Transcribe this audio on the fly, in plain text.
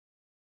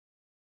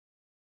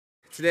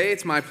Today,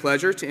 it's my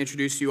pleasure to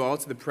introduce you all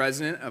to the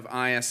president of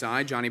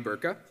ISI, Johnny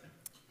Burtka.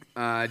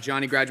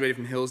 Johnny graduated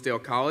from Hillsdale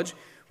College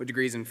with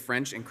degrees in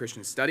French and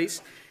Christian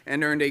Studies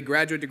and earned a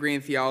graduate degree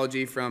in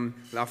theology from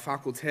La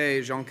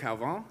Faculté Jean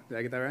Calvin, did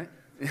I get that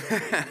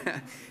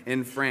right?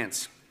 in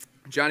France.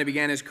 Johnny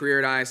began his career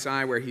at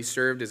ISI where he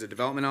served as a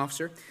development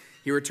officer.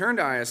 He returned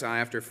to ISI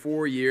after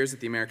 4 years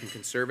at the American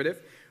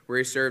Conservative, where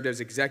he served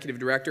as executive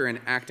director and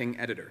acting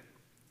editor.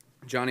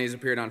 Johnny has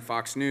appeared on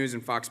Fox News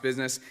and Fox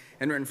Business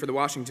and written for the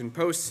Washington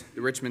Post,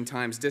 the Richmond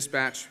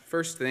Times-Dispatch,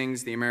 First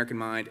Things, The American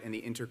Mind, and the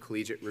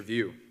Intercollegiate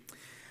Review,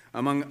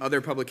 among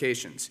other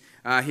publications.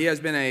 He has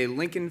been a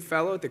Lincoln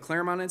Fellow at the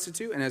Claremont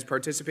Institute and has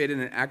participated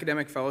in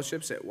academic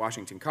fellowships at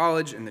Washington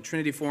College and the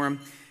Trinity Forum.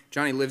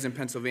 Johnny lives in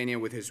Pennsylvania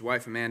with his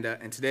wife, Amanda,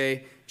 and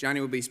today, Johnny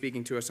will be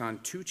speaking to us on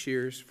 2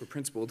 cheers for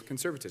principled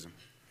conservatism.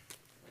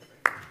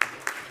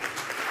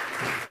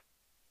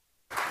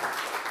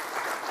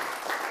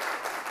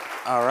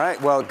 All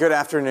right, well, good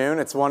afternoon.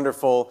 It's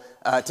wonderful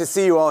to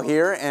see you all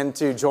here and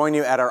to join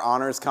you at our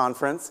honors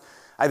conference.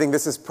 I think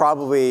this is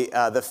probably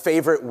the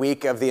favorite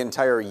week of the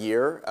entire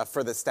year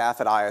for the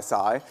staff at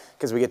ISI,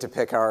 because we get to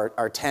pick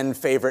our 10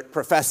 favorite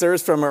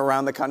professors from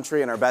around the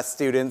country and our best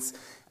students.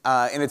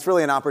 And it's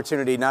really an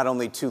opportunity not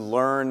only to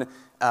learn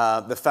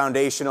the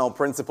foundational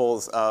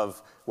principles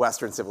of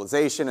Western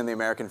civilization and the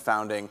American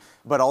founding,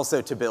 but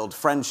also to build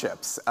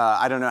friendships.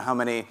 I don't know how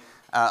many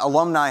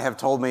alumni have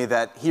told me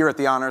that here at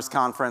the Honors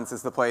Conference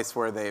is the place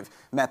where they've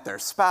met their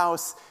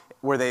spouse,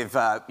 where they've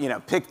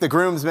picked the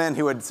groomsmen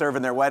who would serve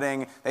in their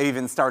wedding. They've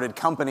even started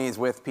companies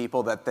with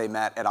people that they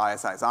met at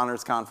ISI's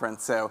Honors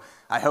Conference. So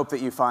I hope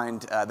that you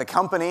find the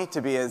company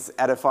to be as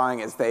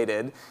edifying as they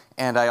did.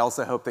 And I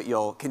also hope that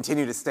you'll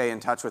continue to stay in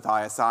touch with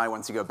ISI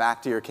once you go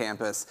back to your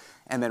campus.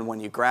 And then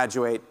when you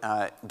graduate,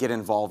 get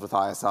involved with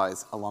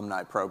ISI's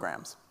alumni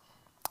programs.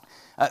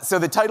 So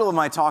the title of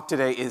my talk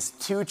today is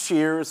 2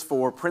 Cheers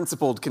for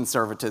Principled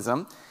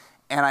Conservatism,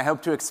 and I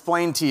hope to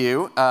explain to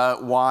you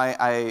why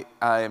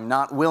I am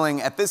not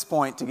willing at this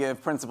point to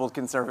give principled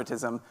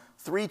conservatism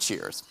 3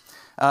 cheers.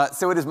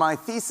 So it is my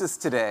thesis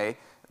today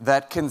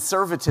that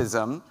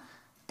conservatism,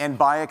 and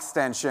by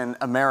extension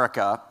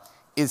America,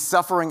 is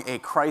suffering a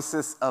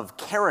crisis of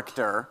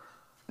character,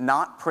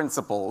 not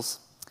principles,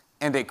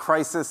 and a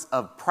crisis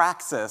of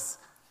praxis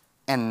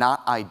and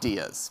not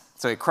ideas.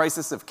 So a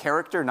crisis of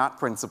character, not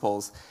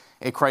principles,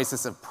 a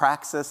crisis of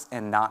praxis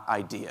and not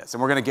ideas.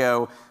 And we're going to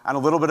go on a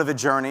little bit of a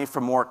journey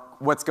from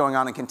what's going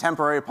on in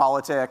contemporary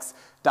politics,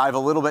 dive a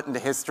little bit into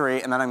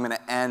history, and then I'm going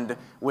to end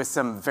with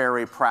some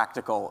very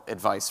practical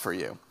advice for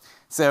you.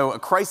 So a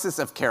crisis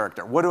of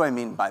character, what do I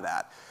mean by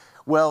that?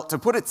 Well, to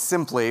put it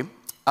simply,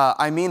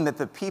 I mean that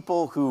the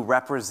people who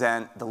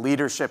represent the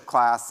leadership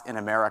class in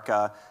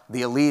America,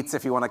 the elites,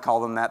 if you want to call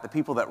them that, the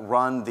people that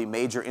run the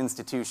major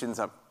institutions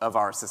of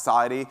our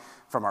society,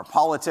 from our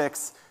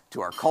politics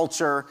to our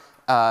culture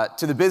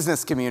to the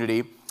business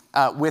community,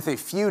 with a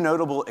few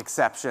notable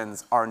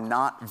exceptions, are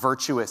not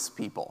virtuous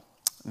people.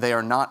 They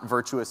are not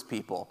virtuous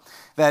people.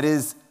 That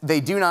is, they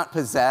do not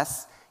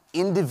possess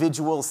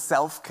individual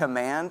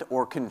self-command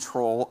or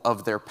control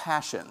of their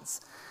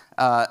passions.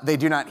 They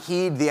do not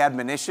heed the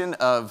admonition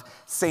of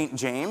St.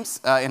 James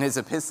in his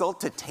epistle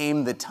to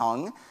tame the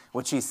tongue,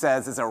 which he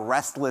says is a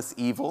restless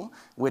evil,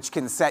 which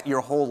can set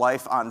your whole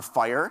life on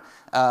fire.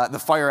 The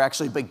fire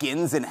actually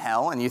begins in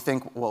hell, and you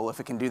think, well, if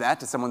it can do that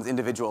to someone's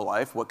individual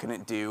life, what can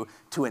it do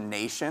to a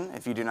nation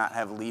if you do not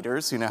have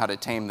leaders who know how to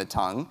tame the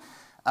tongue?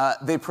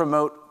 They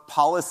promote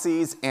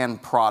policies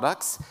and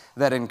products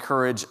that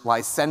encourage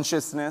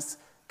licentiousness,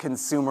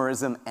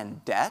 consumerism,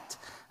 and debt.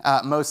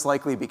 Most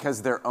likely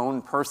because their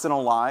own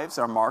personal lives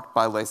are marked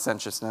by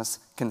licentiousness,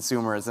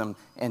 consumerism,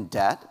 and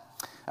debt.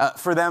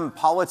 For them,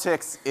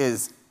 politics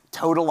is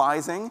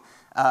totalizing.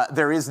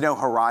 There is no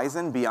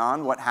horizon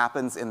beyond what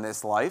happens in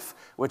this life,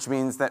 which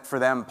means that for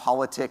them,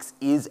 politics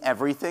is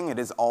everything. It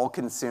is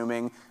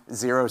all-consuming,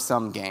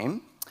 zero-sum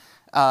game.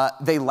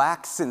 They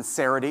lack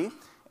sincerity,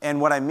 and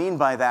what I mean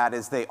by that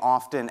is they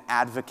often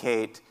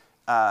advocate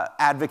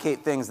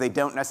things they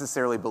don't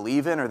necessarily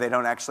believe in, or they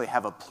don't actually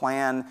have a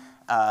plan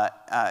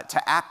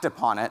to act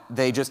upon it.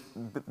 They just,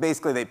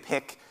 basically they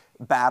pick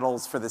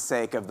battles for the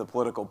sake of the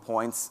political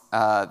points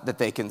that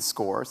they can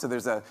score. So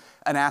there's an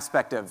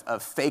aspect of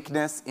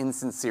fakeness,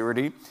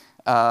 insincerity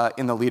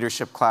in the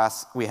leadership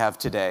class we have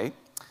today.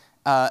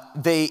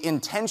 They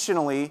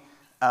intentionally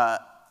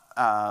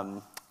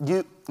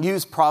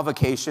use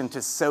provocation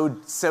to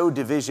sow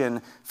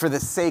division for the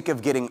sake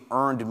of getting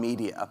earned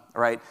media,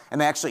 right? And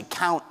they actually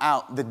count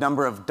out the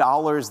number of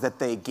dollars that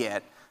they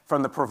get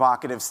from the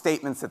provocative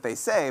statements that they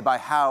say by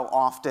how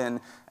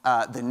often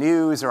the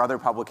news or other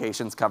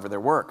publications cover their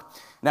work.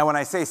 Now, when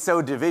I say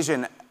sow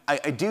division,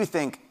 I do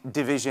think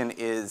division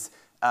is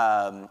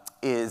an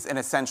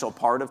essential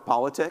part of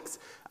politics.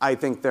 I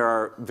think there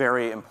are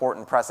very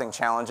important pressing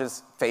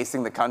challenges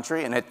facing the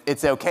country, and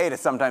it's okay to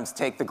sometimes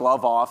take the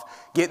glove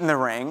off, get in the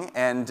ring,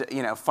 and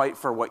fight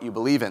for what you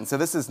believe in. So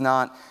this is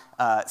not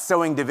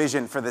sowing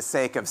division for the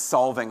sake of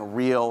solving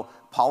real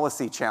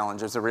policy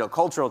challenges or real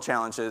cultural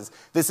challenges.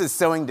 This is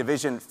sowing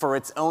division for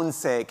its own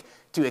sake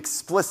to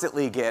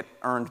explicitly get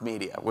earned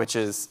media, which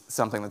is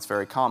something that's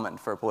very common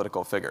for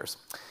political figures.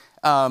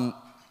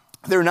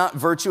 They're not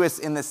virtuous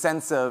in the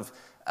sense of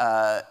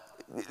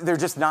they're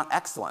just not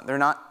excellent. They're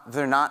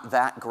not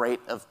that great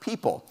of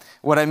people.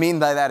 What I mean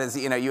by that is,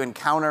 you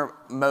encounter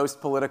many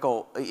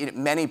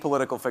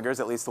political figures,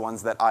 at least the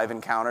ones that I've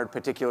encountered,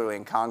 particularly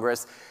in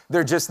Congress.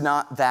 They're just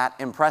not that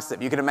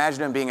impressive. You can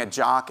imagine him being a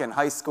jock in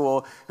high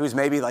school who's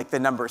maybe like the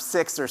number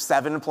 6 or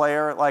 7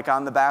 player, like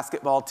on the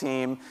basketball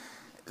team.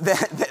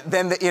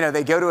 Then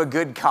they go to a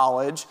good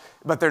college,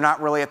 but they're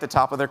not really at the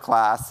top of their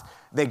class.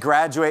 They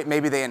graduate,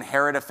 maybe they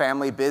inherit a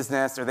family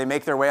business, or they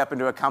make their way up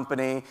into a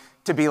company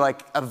to be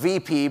like a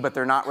VP, but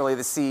they're not really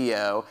the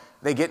CEO.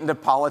 They get into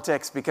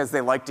politics because they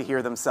like to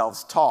hear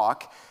themselves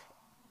talk.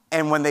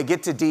 And when they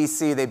get to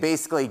DC, they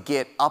basically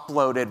get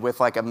uploaded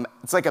with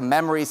it's like a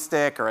memory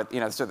stick, or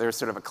so there's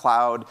sort of a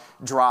cloud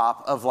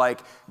drop of like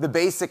the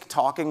basic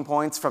talking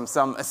points from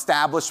some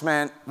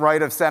establishment,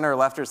 right of center,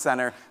 left of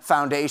center,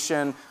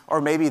 foundation,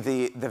 or maybe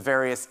the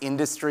various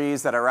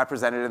industries that are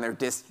represented in their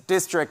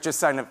district,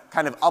 just kind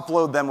of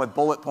upload them with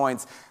bullet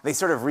points. They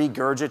sort of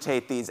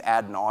regurgitate these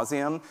ad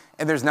nauseum,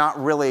 and there's not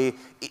really,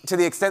 to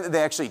the extent that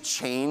they actually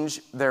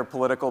change their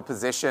political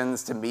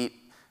positions to meet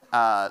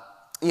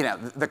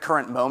the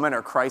current moment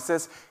or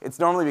crisis, it's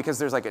normally because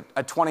there's like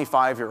a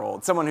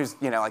 25-year-old, someone who's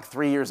like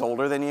 3 years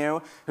older than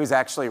you, who's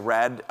actually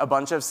read a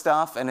bunch of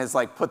stuff and has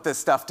like put this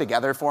stuff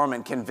together for them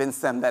and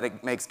convinced them that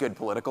it makes good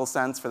political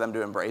sense for them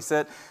to embrace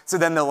it. So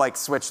then they'll like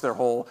switch their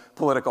whole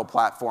political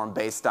platform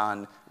based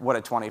on what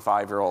a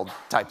 25-year-old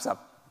types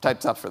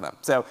up for them.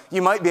 So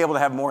you might be able to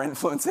have more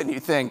influence than you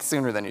think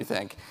sooner than you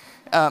think.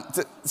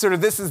 Sort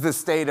of this is the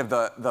state of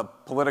the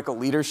political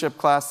leadership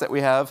class that we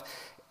have.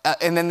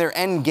 And then their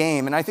end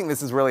game, and I think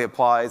this really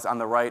applies on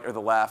the right or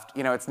the left.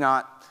 It's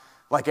not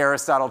like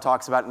Aristotle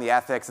talks about in the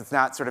Ethics. It's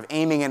not sort of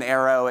aiming an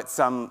arrow at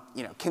some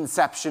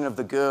conception of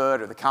the good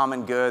or the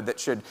common good that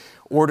should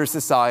order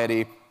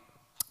society.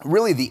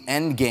 Really, the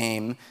end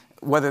game,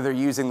 whether they're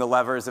using the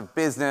levers of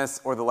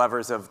business or the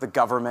levers of the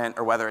government,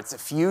 or whether it's a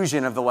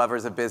fusion of the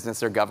levers of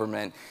business or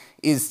government,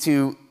 is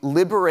to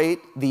liberate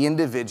the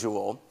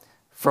individual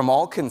from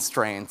all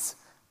constraints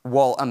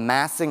while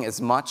amassing as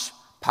much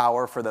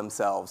power for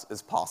themselves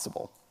as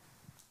possible.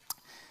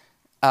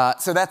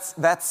 So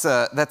that's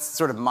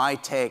sort of my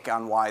take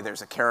on why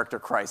there's a character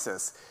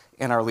crisis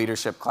in our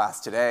leadership class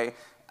today.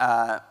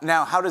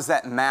 Now, how does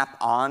that map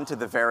on to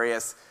the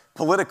various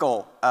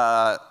political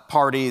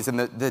parties and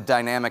the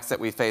dynamics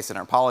that we face in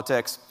our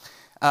politics?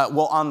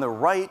 Well, on the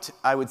right,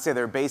 I would say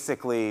there are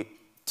basically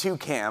 2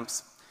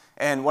 camps.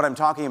 And what I'm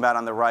talking about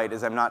on the right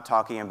is I'm not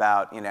talking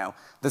about,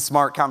 the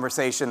smart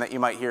conversation that you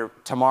might hear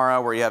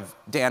tomorrow where you have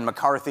Dan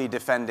McCarthy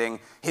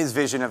defending his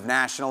vision of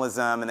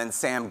nationalism and then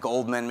Sam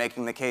Goldman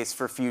making the case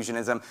for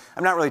fusionism.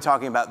 I'm not really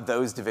talking about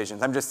those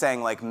divisions. I'm just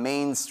saying like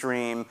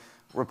mainstream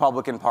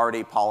Republican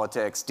Party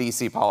politics,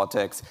 DC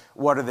politics,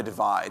 what are the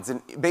divides?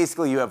 And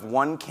basically you have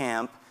one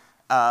camp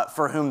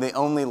for whom the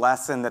only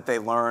lesson that they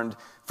learned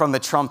from the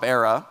Trump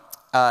era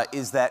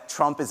is that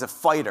Trump is a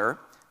fighter,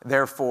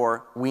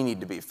 therefore we need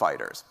to be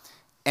fighters.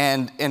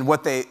 And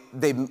what they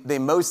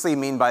mostly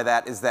mean by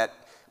that is that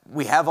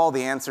we have all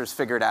the answers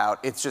figured out,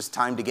 it's just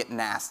time to get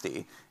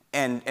nasty.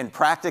 And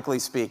practically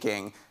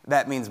speaking,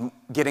 that means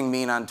getting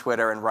mean on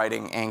Twitter and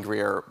writing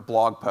angrier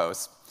blog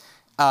posts.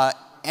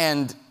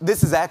 And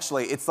this is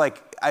actually, it's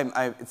like,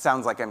 it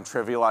sounds like I'm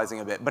trivializing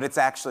a bit, but it's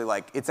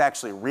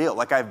actually real.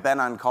 Like I've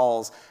been on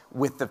calls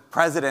with the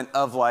president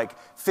of like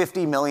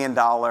 $50 million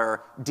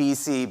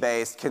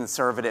DC-based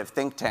conservative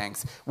think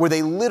tanks where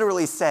they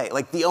literally say,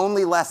 like the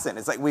only lesson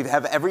is like we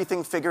have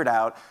everything figured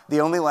out. The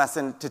only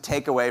lesson to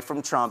take away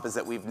from Trump is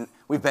that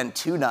we've been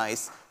too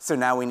nice, so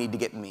now we need to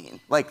get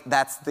mean. Like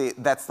that's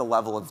the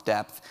level of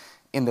depth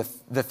in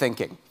the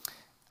thinking.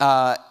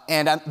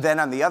 And then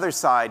on the other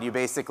side, you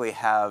basically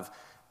have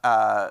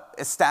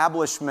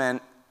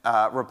establishment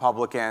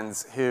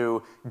Republicans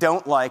who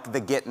don't like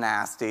the get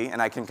nasty,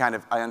 and I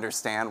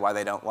understand why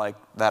they don't like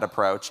that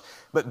approach.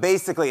 But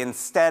basically,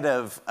 instead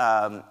of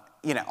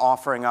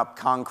offering up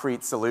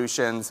concrete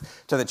solutions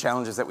to the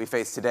challenges that we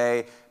face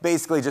today,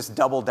 basically just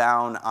double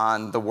down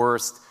on the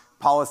worst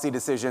policy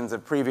decisions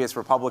of previous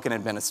Republican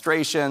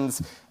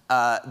administrations.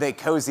 They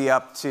cozy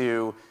up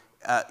to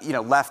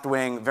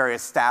left-wing, very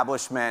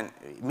establishment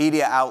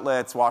media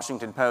outlets,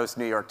 Washington Post,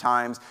 New York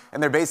Times,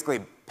 and they're basically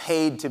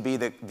paid to be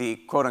the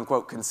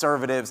quote-unquote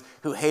conservatives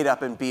who hate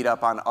up and beat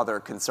up on other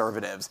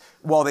conservatives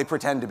while they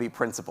pretend to be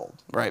principled,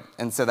 right?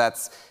 And so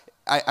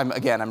I'm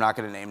not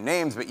going to name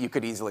names, but you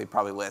could easily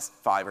probably list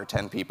 5 or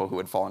 10 people who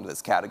would fall into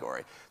this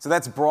category. So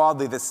that's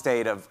broadly the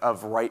state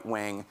of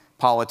right-wing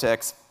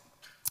politics.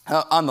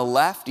 On the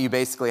left, you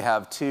basically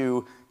have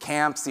 2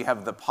 camps. You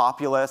have the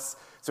populists,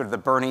 sort of the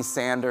Bernie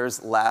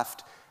Sanders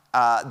left,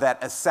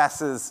 that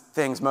assesses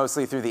things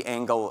mostly through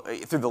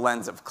the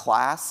lens of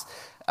class.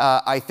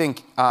 I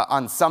think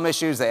on some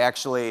issues they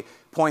actually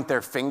point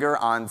their finger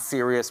on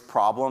serious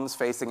problems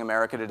facing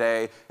America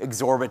today: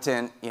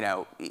 exorbitant,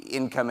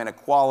 income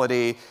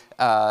inequality.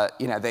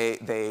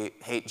 They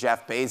hate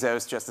Jeff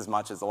Bezos just as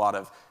much as a lot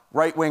of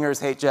right-wingers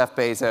hate Jeff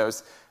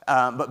Bezos.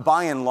 But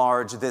by and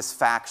large, this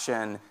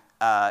faction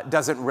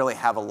doesn't really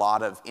have a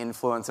lot of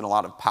influence and a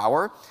lot of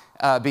power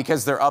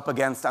because they're up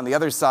against, on the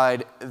other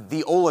side,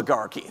 the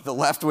oligarchy, the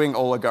left-wing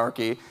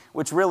oligarchy,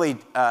 which really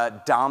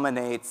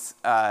dominates,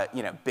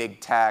 big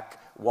tech,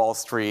 Wall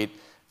Street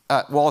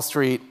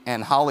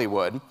and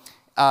Hollywood.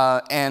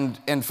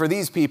 And for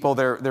these people,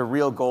 their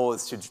real goal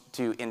is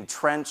to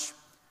entrench.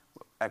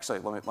 Actually,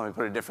 let me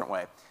put it a different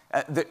way.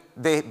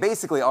 They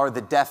basically are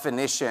the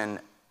definition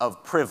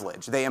of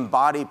privilege. They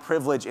embody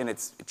privilege in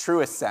its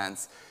truest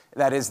sense.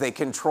 That is, they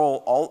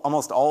control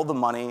almost all the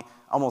money,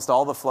 almost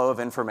all the flow of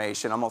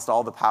information, almost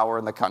all the power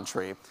in the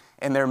country.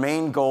 And their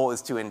main goal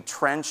is to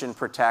entrench and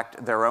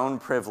protect their own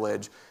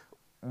privilege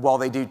while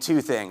they do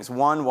two things.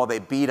 One, while they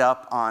beat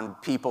up on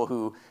people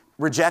who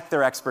reject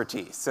their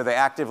expertise. So they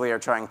actively are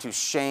trying to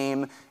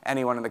shame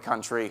anyone in the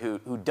country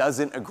who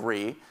doesn't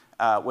agree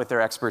with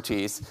their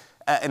expertise.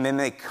 And then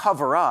they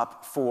cover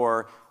up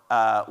for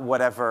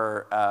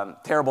whatever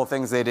terrible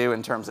things they do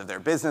in terms of their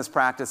business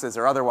practices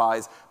or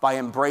otherwise by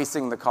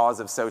embracing the cause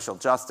of social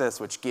justice,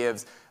 which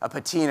gives a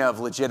patina of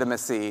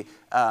legitimacy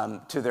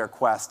to their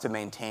quest to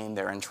maintain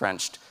their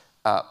entrenched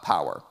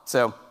power.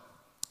 So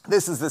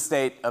this is the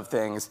state of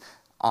things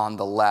on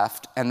the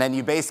left. And then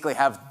you basically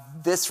have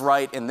this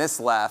right and this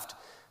left,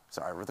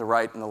 the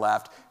right and the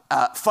left,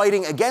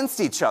 fighting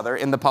against each other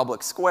in the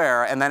public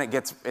square. And then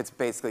it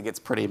basically gets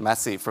pretty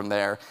messy from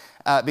there.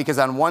 Because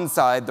on one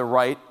side, the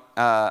right,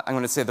 I'm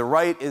going to say the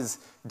right is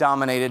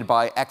dominated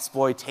by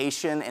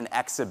exploitation and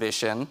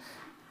exhibition,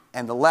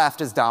 and the left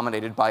is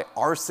dominated by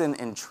arson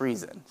and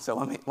treason. So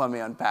let me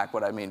unpack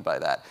what I mean by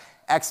that.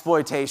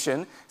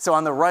 Exploitation. So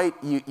on the right,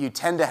 you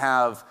tend to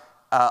have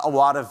a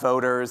lot of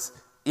voters,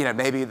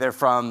 maybe they're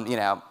from,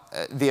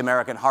 the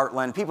American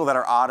heartland, people that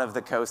are out of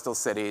the coastal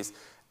cities,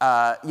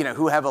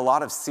 who have a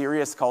lot of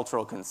serious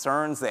cultural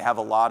concerns. They have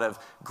a lot of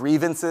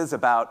grievances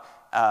about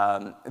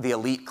the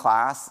elite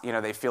class.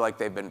 They feel like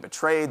they've been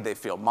betrayed, they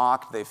feel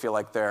mocked, they feel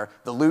like they're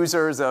the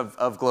losers of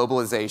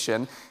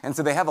globalization. And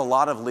so they have a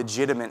lot of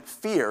legitimate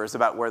fears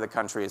about where the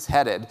country is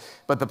headed.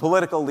 But the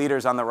political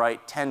leaders on the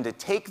right tend to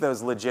take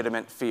those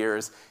legitimate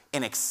fears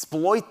and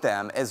exploit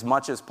them as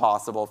much as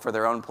possible for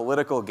their own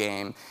political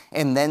gain,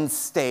 and then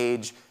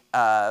stage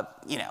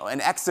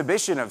an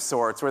exhibition of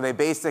sorts where they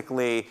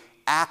basically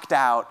act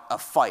out a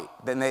fight.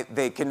 Then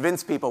they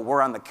convince people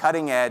we're on the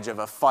cutting edge of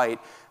a fight,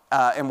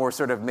 and we're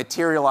sort of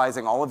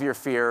materializing all of your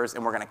fears,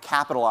 and we're going to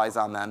capitalize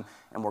on them,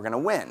 and we're going to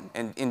win.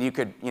 And you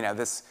could,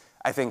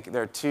 I think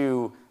there are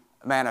two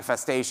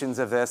manifestations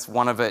of this.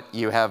 One of it,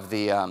 you have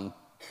the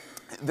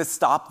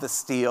Stop the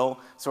Steal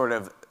sort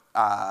of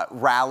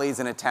rallies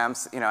and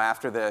attempts,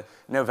 after the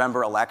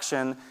November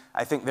election.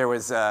 I think there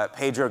was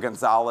Pedro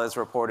Gonzalez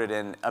reported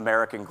in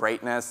American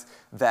Greatness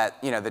that,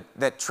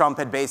 that Trump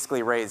had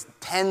basically raised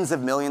tens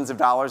of millions of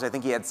dollars. I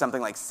think he had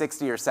something like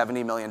 $60 or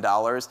 $70 million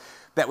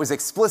that was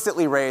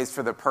explicitly raised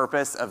for the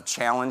purpose of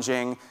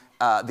challenging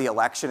the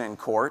election in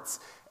courts.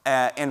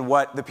 And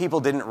what the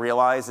people didn't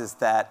realize is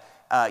that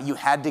you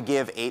had to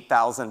give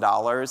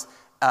 $8,000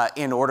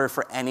 in order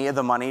for any of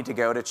the money to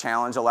go to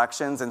challenge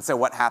elections. And so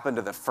what happened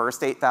to the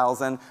first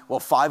 $8,000? Well,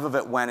 $5,000 of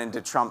it went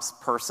into Trump's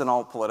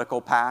personal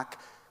political PAC,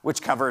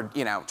 which covered,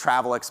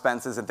 travel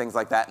expenses and things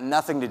like that,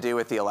 nothing to do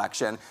with the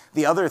election.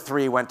 The other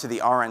 $3,000 went to the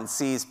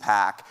RNC's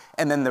PAC,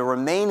 and then the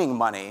remaining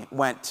money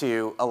went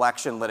to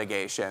election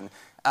litigation.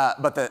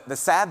 But the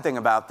sad thing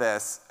about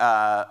this,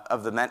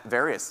 of the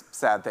various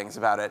sad things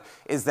about it,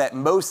 is that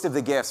most of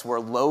the gifts were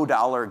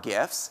low-dollar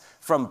gifts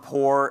from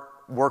poor,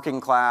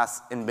 working class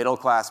and middle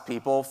class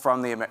people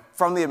from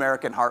the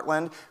American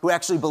heartland who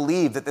actually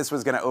believed that this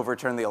was going to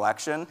overturn the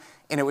election,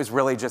 and it was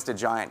really just a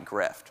giant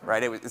grift,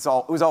 right? It was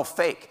all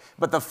fake,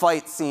 but the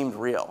fight seemed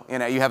real.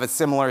 You have a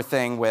similar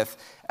thing with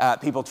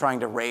people trying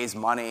to raise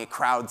money,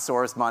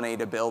 crowdsource money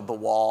to build the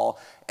wall,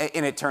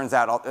 and it turns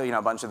out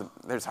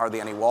there's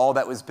hardly any wall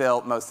that was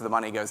built. Most of the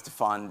money goes to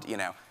fund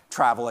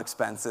travel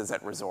expenses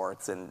at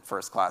resorts and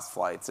first-class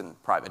flights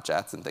and private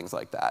jets and things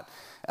like that.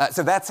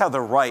 So that's how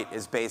the right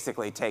is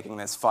basically taking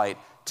this fight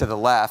to the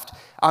left.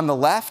 On the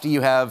left,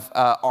 you have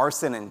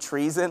arson and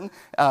treason.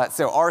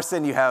 So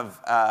arson, you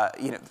have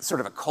sort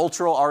of a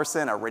cultural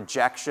arson, a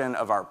rejection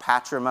of our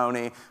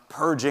patrimony,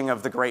 purging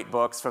of the great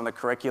books from the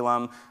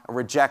curriculum, a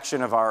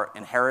rejection of our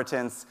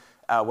inheritance,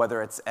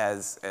 whether it's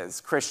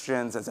as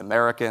Christians, as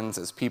Americans,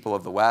 as people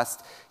of the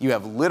West. You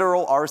have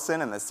literal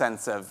arson in the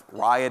sense of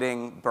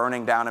rioting,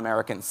 burning down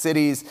American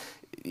cities,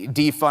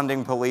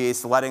 defunding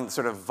police, letting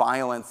sort of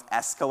violence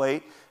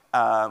escalate,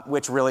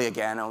 which really,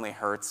 again, only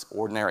hurts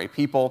ordinary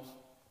people.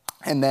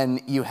 And then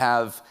you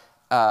have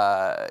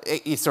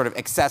sort of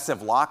excessive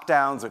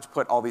lockdowns, which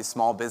put all these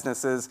small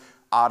businesses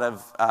out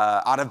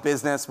of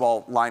business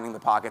while lining the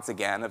pockets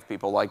again of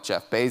people like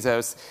Jeff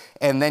Bezos.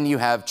 And then you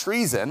have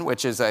treason,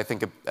 which is, I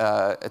think,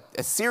 a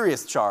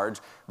serious charge.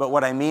 But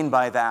what I mean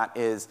by that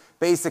is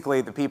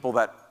basically the people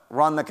that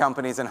run the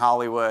companies in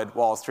Hollywood,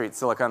 Wall Street,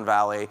 Silicon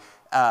Valley,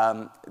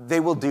 they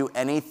will do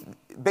anything.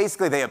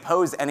 Basically, they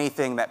oppose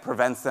anything that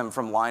prevents them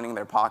from lining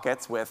their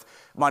pockets with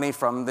money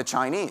from the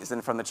Chinese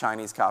and from the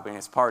Chinese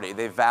Communist Party.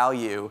 They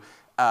value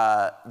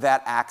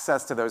that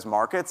access to those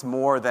markets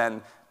more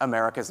than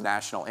America's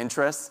national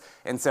interests.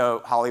 And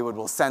so Hollywood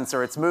will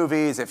censor its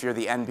movies. If you're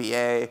the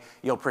NBA,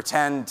 you'll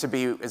pretend to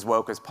be as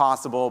woke as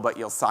possible, but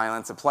you'll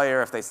silence a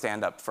player if they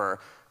stand up for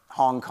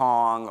Hong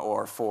Kong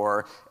or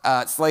for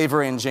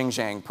slavery in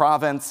Xinjiang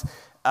province.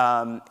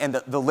 And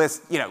the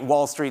list,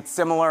 Wall Street's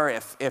similar.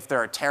 If there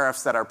are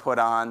tariffs that are put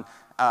on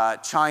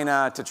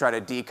China to try to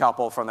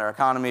decouple from their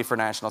economy for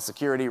national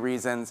security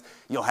reasons,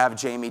 you'll have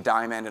Jamie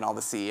Dimon and all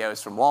the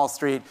CEOs from Wall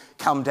Street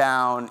come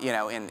down,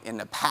 in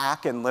a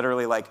pack and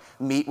literally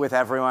meet with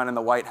everyone in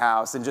the White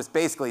House and just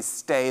basically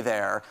stay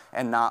there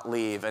and not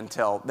leave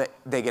until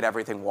they get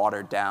everything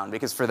watered down.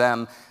 Because for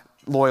them,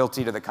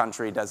 loyalty to the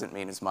country doesn't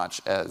mean as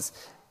much as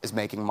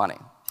making money.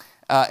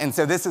 And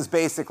so this is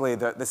basically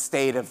the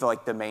state of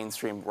the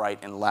mainstream right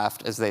and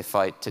left as they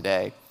fight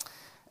today.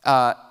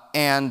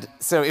 And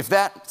so if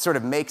that sort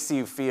of makes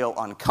you feel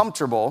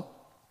uncomfortable,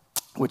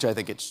 which I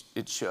think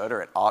it should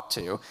or it ought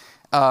to,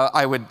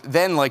 I would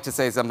then like to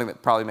say something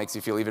that probably makes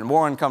you feel even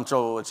more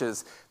uncomfortable, which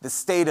is the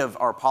state of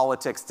our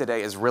politics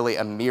today is really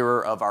a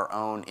mirror of our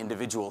own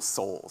individual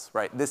souls,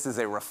 right? This is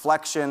a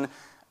reflection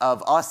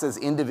of us as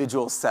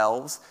individual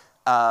selves,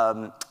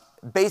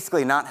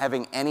 basically not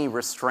having any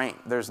restraint.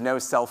 There's no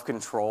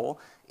self-control.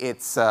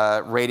 It's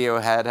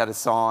Radiohead had a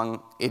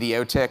song,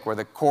 Idiotic, where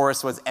the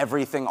chorus was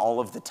everything all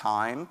of the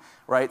time,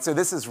 right? So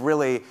this is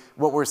really,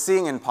 what we're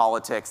seeing in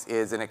politics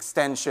is an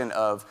extension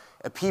of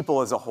a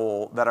people as a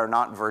whole that are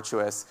not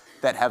virtuous,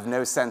 that have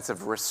no sense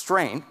of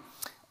restraint.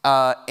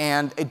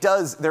 And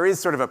there is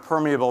sort of a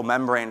permeable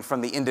membrane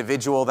from the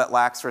individual that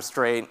lacks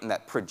restraint and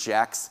that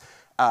projects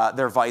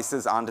their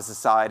vices onto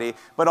society,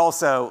 but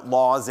also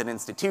laws and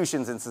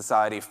institutions in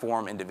society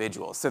form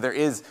individuals. So there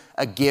is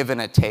a give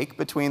and a take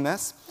between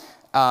this.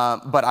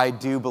 But I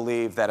do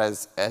believe that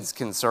as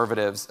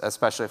conservatives,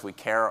 especially if we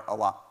care a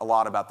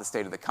lot about the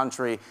state of the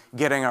country,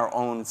 getting our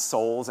own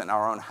souls and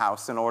our own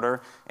house in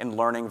order and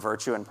learning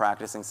virtue and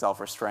practicing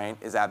self-restraint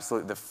is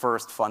absolutely the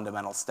first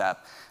fundamental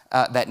step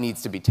that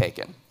needs to be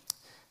taken.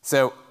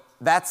 So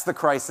that's the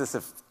crisis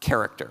of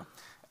character.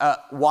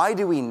 Why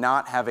do we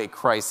not have a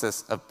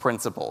crisis of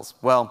principles?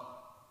 Well,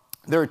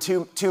 there are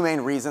two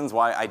main reasons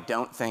why I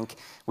don't think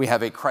we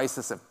have a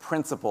crisis of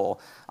principle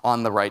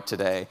on the right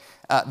today.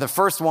 The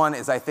first one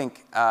is I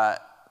think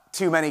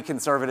too many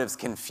conservatives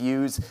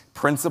confuse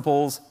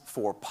principles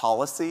for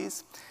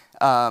policies.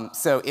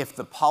 So if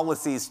the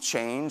policies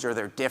change or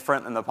they're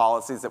different than the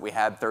policies that we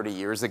had 30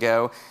 years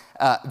ago,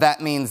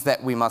 that means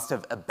that we must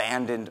have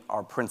abandoned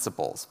our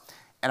principles.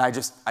 And I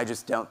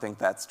just don't think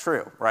that's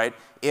true, right?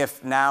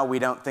 If now we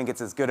don't think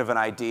it's as good of an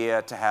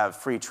idea to have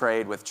free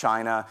trade with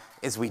China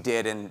as we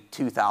did in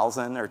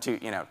 2000 or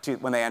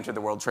when they entered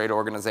the World Trade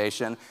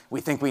Organization, we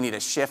think we need a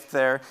shift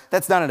there.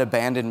 That's not an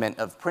abandonment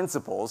of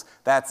principles.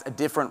 That's a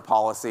different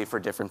policy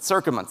for different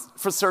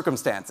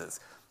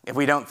circumstances. If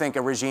we don't think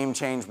a regime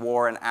change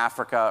war in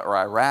Africa or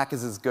Iraq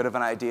is as good of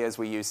an idea as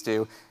we used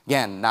to,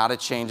 again, not a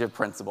change of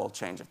principle,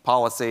 change of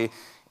policy.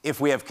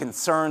 If we have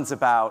concerns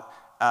about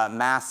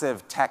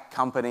massive tech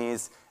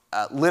companies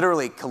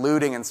literally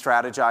colluding and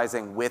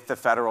strategizing with the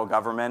federal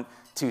government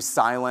to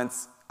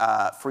silence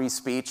free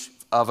speech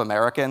of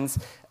Americans.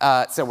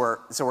 So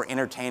we're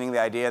entertaining the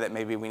idea that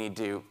maybe we need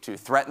to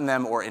threaten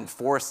them or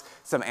enforce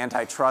some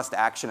antitrust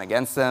action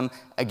against them.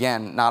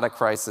 Again, not a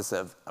crisis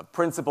of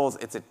principles.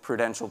 It's a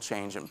prudential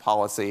change in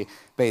policy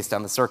based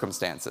on the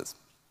circumstances.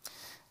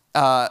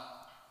 Going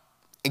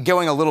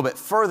a little bit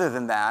further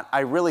than that,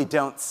 I really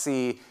don't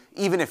see,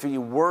 even if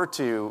you were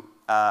to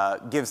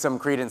give some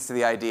credence to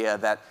the idea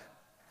that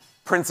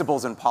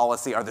principles and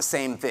policy are the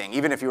same thing,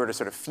 even if you were to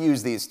sort of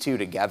fuse these two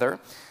together.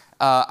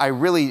 I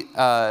really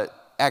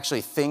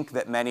actually think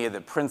that many of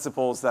the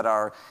principles that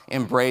are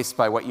embraced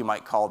by what you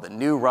might call the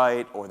new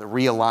right or the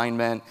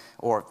realignment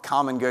or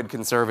common good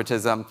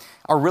conservatism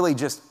are really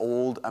just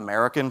old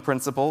American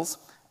principles.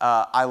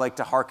 I like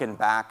to hearken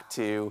back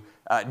to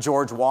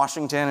George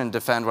Washington and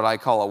defend what I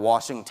call a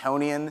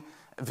Washingtonian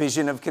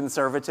vision of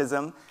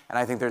conservatism. And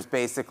I think there's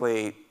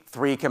basically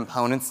three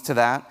components to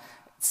that: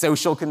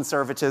 social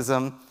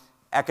conservatism,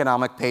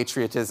 economic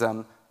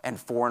patriotism, and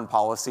foreign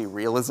policy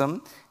realism.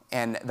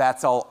 And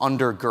that's all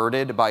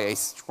undergirded by a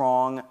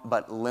strong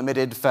but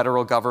limited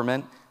federal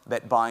government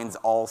that binds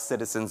all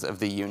citizens of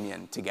the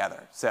Union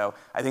together. So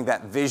I think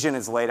that vision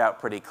is laid out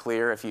pretty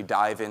clear if you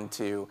dive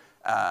into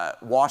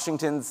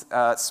Washington's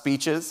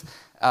speeches.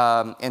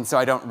 And so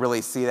I don't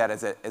really see that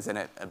as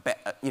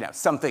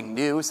something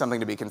new, something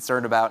to be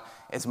concerned about,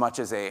 as much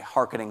as a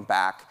hearkening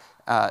back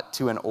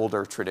to an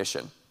older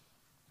tradition.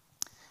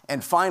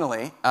 And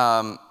finally,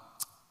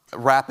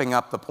 wrapping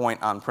up the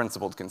point on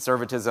principled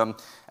conservatism,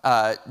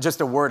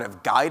 just a word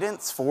of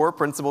guidance for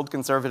principled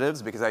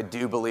conservatives, because I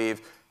do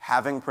believe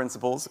having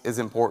principles is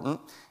important.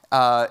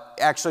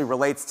 Actually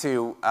relates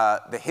to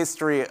the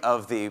history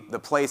of the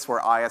place where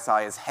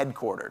ISI is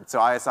headquartered. So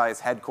ISI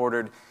is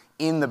headquartered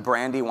in the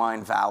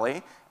Brandywine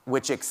Valley,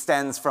 which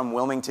extends from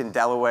Wilmington,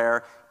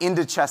 Delaware,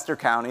 into Chester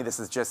County. This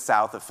is just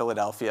south of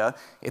Philadelphia.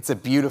 It's a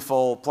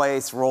beautiful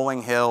place,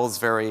 rolling hills,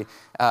 very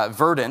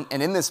verdant.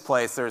 And in this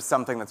place, there's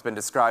something that's been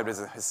described as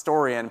a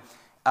historian,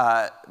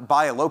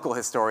 by a local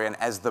historian,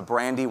 as the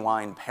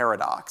Brandywine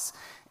paradox.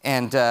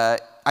 And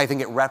I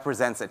think it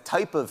represents a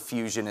type of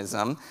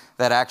fusionism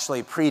that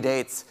actually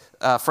predates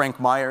Frank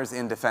Meyer's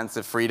In Defense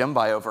of Freedom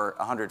by over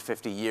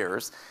 150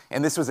 years.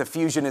 And this was a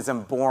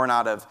fusionism born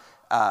out of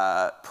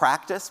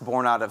practice,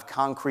 born out of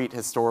concrete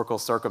historical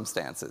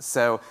circumstances.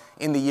 So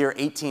in the year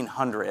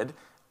 1800,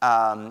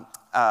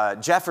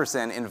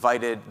 Jefferson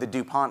invited the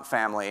DuPont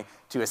family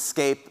to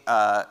escape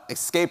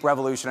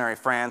revolutionary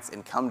France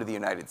and come to the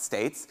United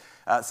States.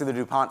 So the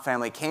DuPont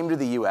family came to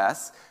the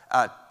U.S.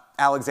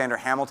 Alexander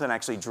Hamilton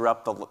actually drew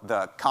up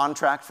the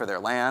contract for their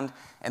land,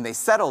 and they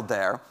settled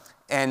there.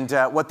 And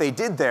what they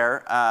did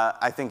there,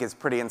 I think, is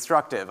pretty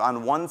instructive.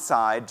 On one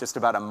side, just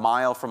about a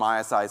mile from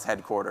ISI's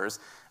headquarters,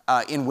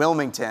 in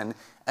Wilmington,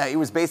 it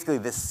was basically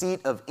the seat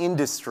of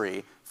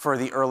industry for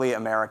the early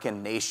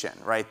American nation,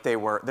 right? There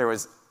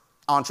was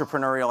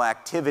entrepreneurial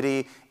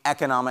activity,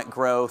 economic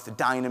growth,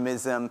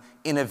 dynamism,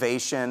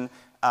 innovation.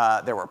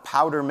 There were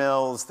powder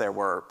mills, there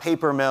were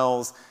paper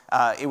mills.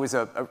 It was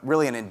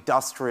really an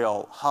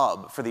industrial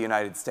hub for the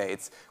United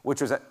States,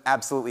 which was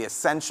absolutely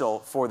essential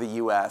for the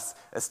U.S.,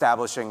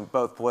 establishing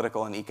both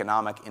political and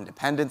economic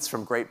independence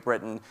from Great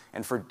Britain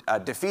and for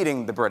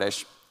defeating the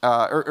British,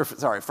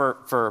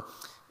 for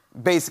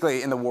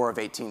basically in the War of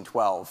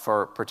 1812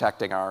 for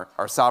protecting our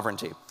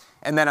sovereignty.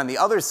 And then on the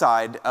other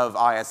side of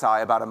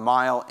ISI, about a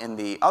mile in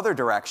the other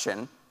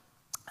direction,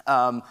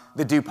 the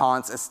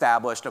DuPonts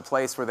established a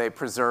place where they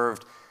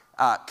preserved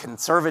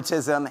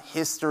conservatism,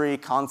 history,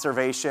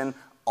 conservation,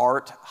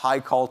 art, high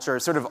culture,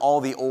 sort of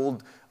all the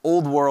old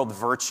world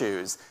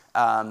virtues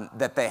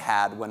that they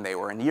had when they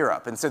were in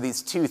Europe. And so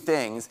these two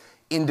things,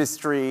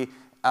 industry,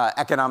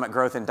 economic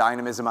growth and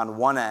dynamism on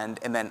one end,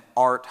 and then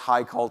art,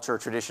 high culture,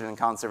 tradition, and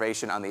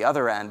conservation on the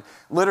other end,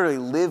 literally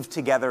live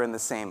together in the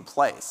same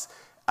place.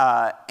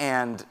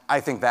 And I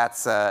think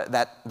that's,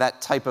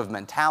 that type of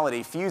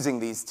mentality, fusing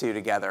these two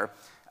together,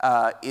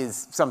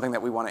 is something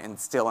that we want to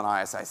instill in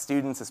ISI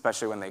students,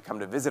 especially when they come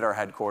to visit our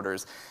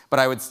headquarters. But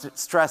I would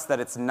stress that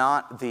it's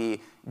not the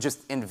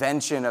just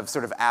invention of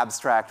sort of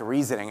abstract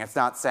reasoning. It's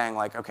not saying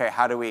like, okay,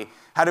 how do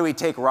we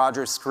take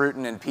Roger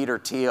Scruton and Peter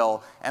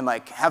Thiel and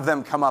like have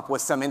them come up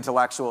with some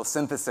intellectual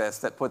synthesis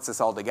that puts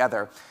this all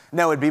together?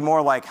 No, it'd be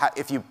more like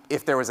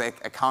if there was a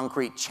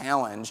concrete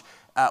challenge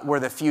where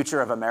the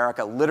future of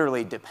America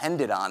literally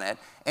depended on it,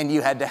 and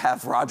you had to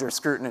have Roger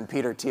Scruton and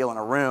Peter Thiel in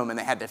a room, and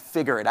they had to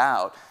figure it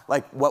out,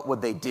 like what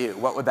would they do?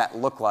 What would that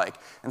look like?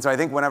 And so I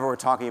think whenever we're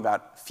talking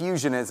about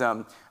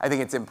fusionism, I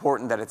think it's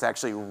important that it's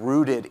actually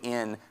rooted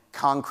in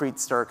concrete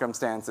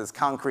circumstances,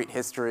 concrete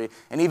history,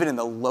 and even in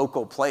the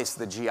local place,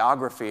 the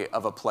geography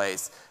of a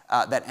place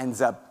that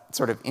ends up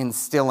sort of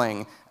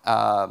instilling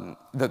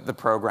the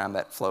program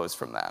that flows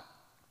from that.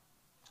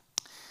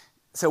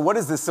 So what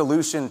is the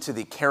solution to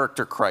the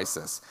character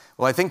crisis?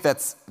 Well, I think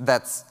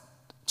that's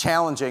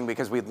challenging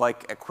because we'd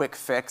like a quick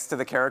fix to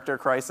the character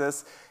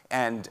crisis,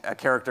 and a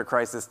character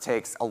crisis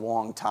takes a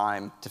long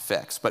time to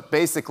fix. But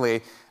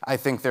basically, I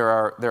think there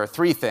are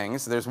three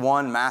things. There's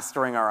one,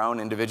 mastering our own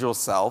individual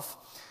self.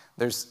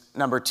 There's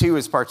number two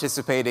is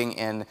participating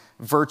in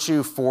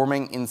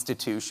virtue-forming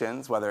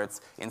institutions, whether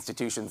it's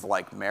institutions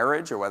like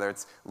marriage or whether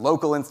it's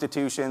local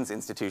institutions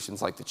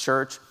like the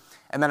church.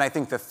 And then I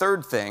think the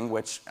third thing,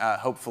 which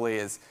hopefully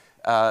is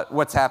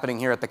what's happening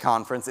here at the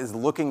conference, is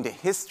looking to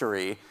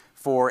history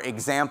for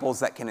examples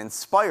that can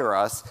inspire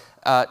us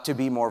to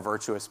be more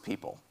virtuous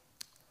people.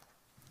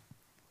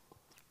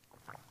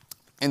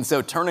 And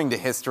so turning to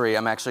history,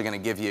 I'm actually going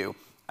to give you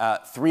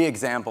three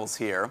examples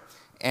here.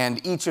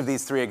 And each of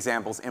these three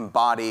examples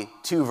embody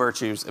two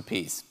virtues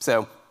apiece.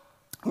 So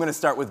I'm going to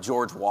start with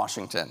George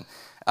Washington.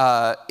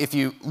 If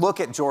you look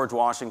at George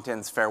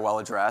Washington's farewell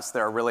address,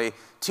 there are really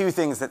two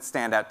things that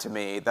stand out to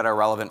me that are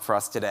relevant for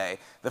us today.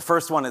 The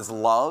first one is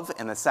love,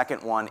 and the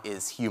second one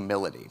is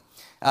humility.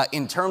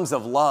 In terms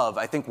of love,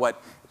 I think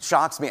what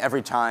shocks me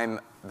every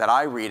time that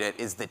I read it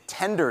is the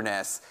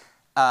tenderness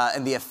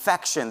and the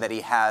affection that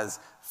he has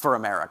for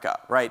America,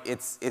 right?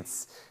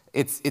 It's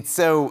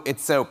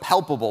so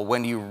palpable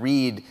when you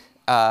read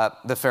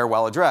the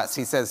farewell address.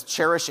 He says,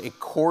 "Cherish a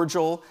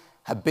cordial,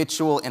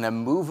 habitual, and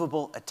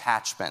immovable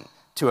attachment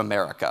to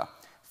America.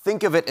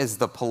 Think of it as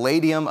the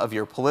palladium of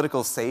your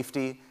political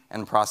safety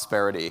and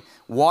prosperity.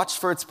 Watch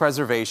for its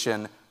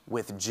preservation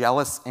with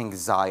jealous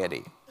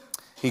anxiety."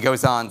 He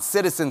goes on,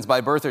 "Citizens by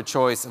birth or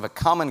choice of a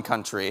common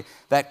country,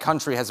 that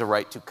country has a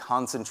right to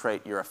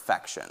concentrate your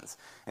affections."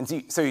 And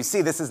so you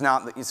see, this is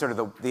not sort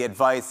of the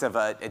advice of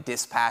a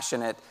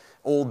dispassionate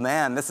old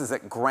man. This is a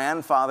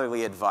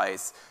grandfatherly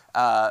advice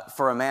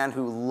for a man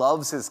who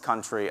loves his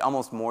country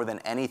almost more than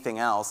anything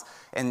else.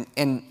 And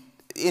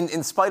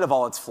in spite of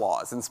all its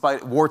flaws, in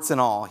spite, warts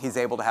and all, he's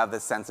able to have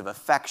this sense of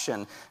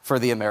affection for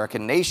the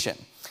American nation.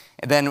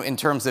 And then in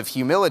terms of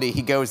humility,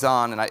 he goes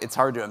on, and it's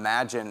hard to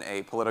imagine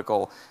a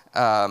political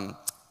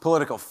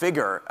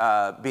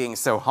figure being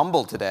so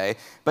humble today,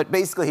 but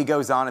basically he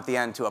goes on at the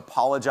end to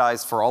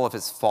apologize for all of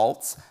his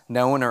faults,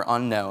 known or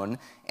unknown,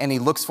 and he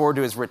looks forward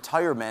to his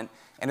retirement,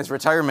 and his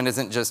retirement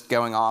isn't just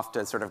going off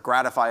to sort of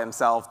gratify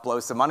himself, blow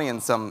some money in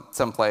some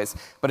place,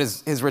 but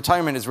his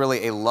retirement is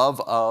really a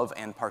love of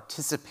and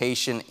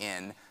participation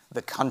in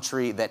the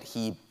country that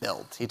he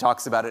built. He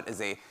talks about it as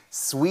a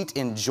sweet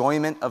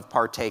enjoyment of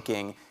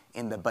partaking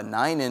in the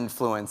benign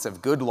influence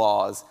of good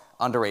laws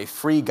under a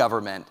free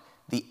government,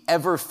 the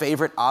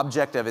ever-favorite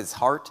object of his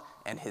heart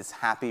and his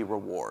happy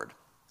reward.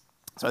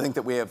 So I think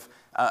that we have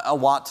a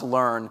lot to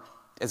learn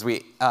as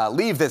we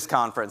leave this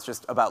conference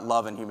just about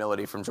love and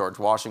humility from George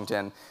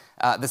Washington.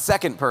 The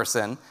second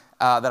person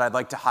that I'd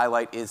like to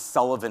highlight is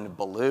Sullivan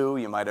Ballou.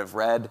 You might have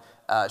read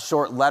a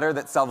short letter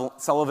that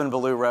Sullivan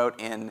Ballou wrote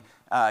in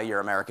your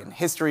American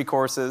history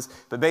courses,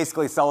 but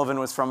basically Sullivan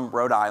was from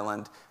Rhode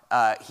Island.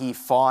 He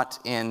fought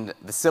in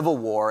the Civil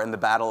War in the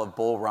Battle of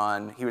Bull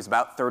Run. He was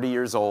about 30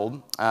 years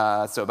old,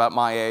 so about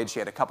my age. He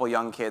had a couple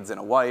young kids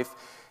and a wife,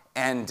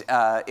 and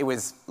it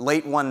was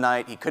late one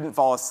night. He couldn't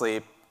fall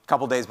asleep. A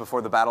couple days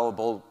before the Battle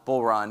of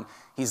Bull Run,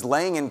 he's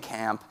laying in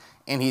camp,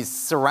 and he's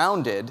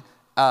surrounded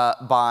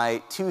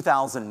by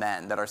 2,000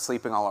 men that are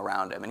sleeping all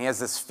around him. And he has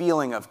this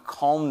feeling of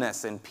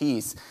calmness and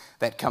peace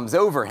that comes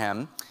over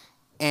him,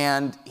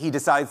 and he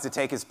decides to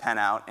take his pen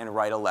out and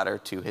write a letter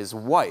to his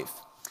wife.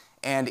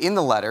 And in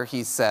the letter,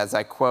 he says,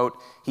 I quote,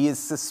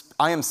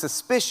 I am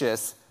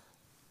suspicious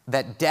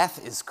that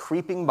death is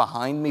creeping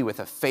behind me with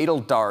a fatal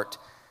dart,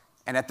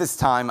 and at this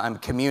time I'm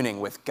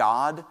communing with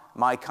God,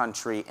 my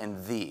country,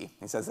 and thee.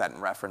 He says that in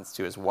reference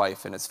to his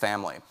wife and his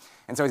family.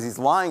 And so as he's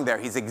lying there,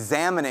 he's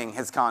examining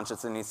his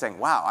conscience, and he's saying,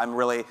 wow,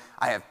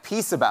 I have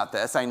peace about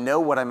this. I know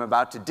what I'm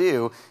about to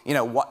do. You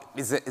know, what,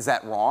 is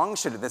that wrong?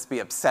 Should this be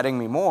upsetting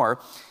me more?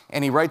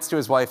 And he writes to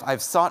his wife,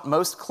 I've sought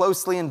most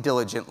closely and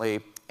diligently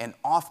and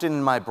often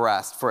in my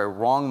breast for a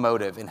wrong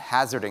motive in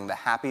hazarding the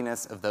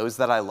happiness of those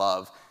that I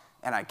love,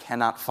 and I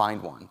cannot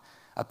find one.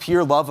 A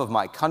pure love of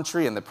my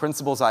country and the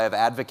principles I have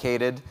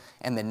advocated,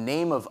 and the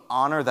name of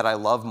honor that I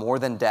love more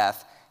than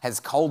death, has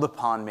called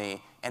upon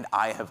me, and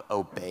I have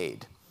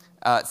obeyed.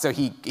 So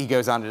he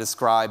goes on to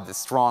describe the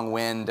strong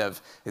wind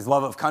of his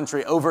love of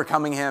country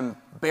overcoming him,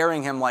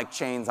 bearing him like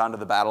chains onto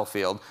the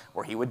battlefield,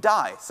 where he would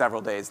die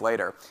several days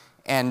later.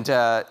 And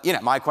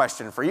my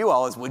question for you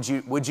all is, would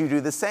you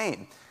do the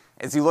same?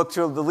 As you look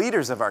to the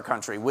leaders of our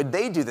country, would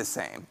they do the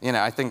same?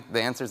 I think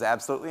the answer is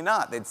absolutely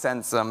not. They'd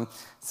send some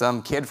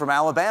kid from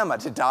Alabama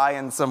to die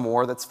in some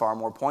war that's far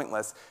more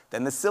pointless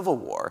than the Civil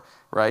War,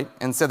 right?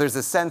 And so there's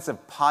a sense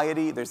of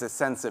piety, there's a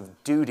sense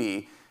of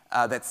duty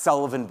that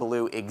Sullivan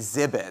Ballou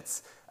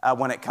exhibits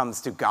when it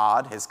comes to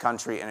God, his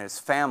country, and his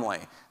family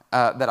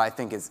that I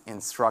think is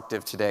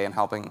instructive today in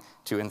helping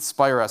to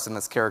inspire us in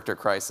this character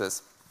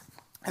crisis.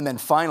 And then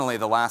finally,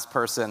 the last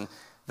person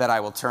that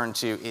I will turn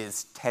to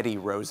is Teddy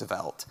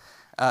Roosevelt.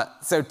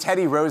 So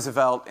Teddy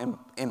Roosevelt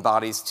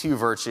embodies two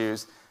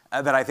virtues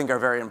that I think are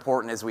very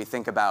important as we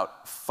think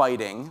about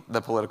fighting the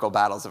political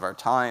battles of our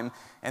time,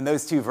 and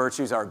those two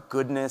virtues are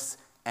goodness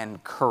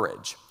and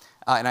courage.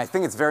 And I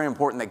think it's very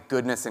important that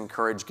goodness and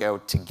courage go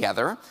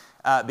together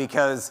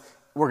because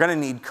we're going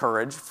to need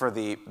courage for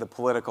the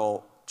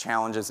political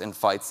challenges and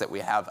fights that we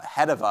have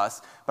ahead of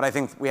us, but I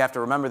think we have to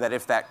remember that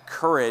if that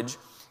courage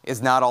is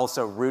not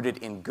also rooted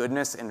in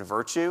goodness and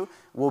virtue,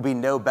 we'll be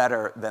no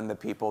better than the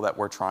people that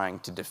we're trying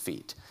to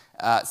defeat.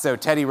 So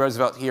Teddy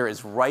Roosevelt here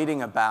is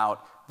writing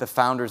about the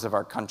founders of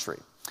our country.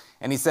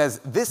 And he says,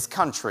 this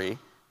country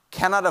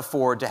cannot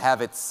afford to have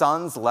its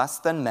sons less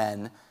than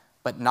men,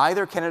 but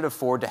neither can it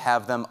afford to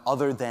have them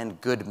other than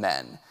good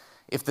men.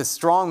 If the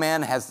strong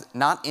man has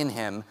not in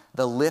him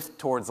the lift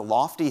towards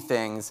lofty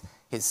things,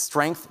 his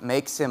strength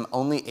makes him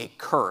only a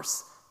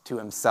curse to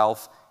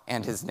himself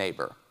and his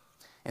neighbor.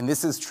 And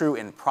this is true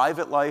in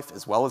private life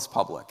as well as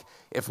public.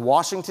 If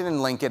Washington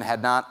and Lincoln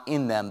had not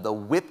in them the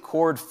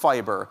whipcord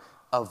fiber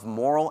of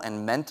moral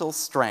and mental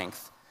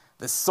strength,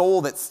 the soul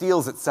that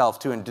steels itself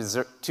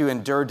to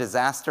endure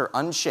disaster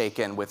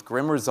unshaken with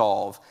grim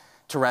resolve,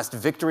 to wrest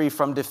victory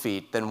from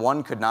defeat, then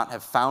one could not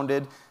have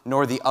founded,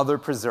 nor the other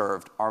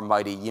preserved, our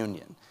mighty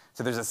Union.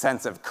 So there's a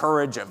sense of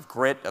courage, of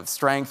grit, of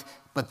strength.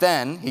 But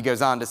then, he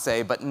goes on to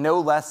say, but no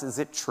less is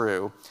it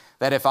true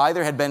that if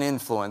either had been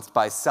influenced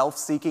by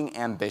self-seeking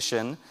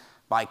ambition,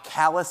 by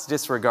callous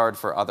disregard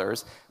for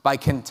others, by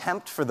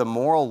contempt for the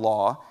moral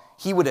law,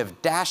 he would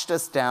have dashed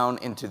us down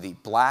into the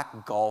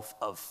black gulf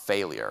of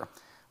failure.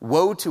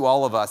 Woe to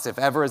all of us if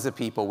ever as a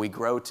people we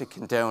grow to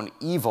condone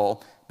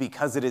evil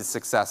because it is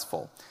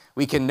successful.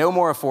 We can no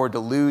more afford to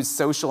lose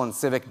social and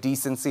civic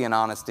decency and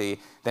honesty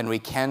than we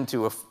can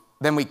to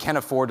then we can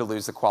afford to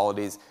lose the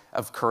qualities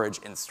of courage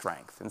and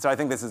strength. And so I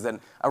think this is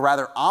a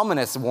rather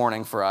ominous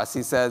warning for us.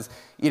 He says,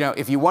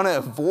 if you want to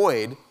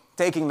avoid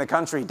taking the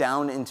country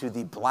down into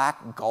the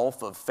black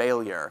gulf of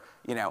failure,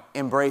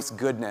 embrace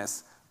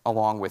goodness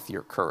along with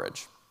your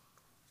courage.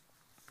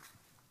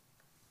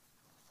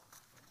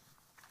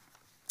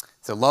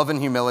 So love and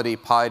humility,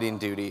 piety and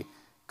duty,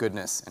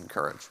 goodness and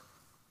courage.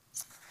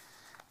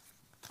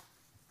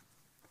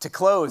 To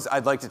close,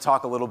 I'd like to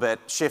talk a little bit,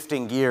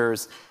 shifting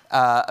gears,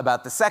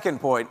 about the second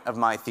point of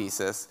my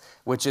thesis,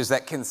 which is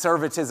that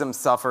conservatism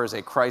suffers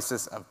a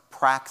crisis of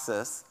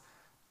praxis,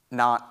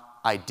 not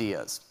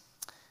ideas.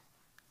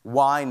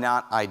 Why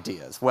not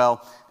ideas?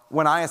 Well,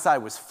 when ISI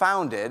was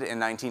founded in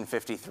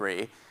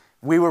 1953,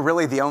 we were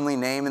really the only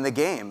name in the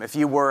game. If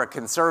you were a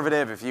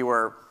conservative, if you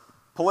were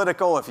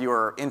political, if you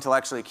were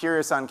intellectually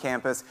curious on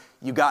campus,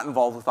 you got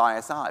involved with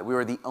ISI. We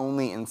were the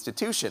only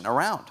institution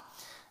around.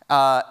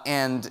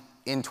 And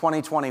in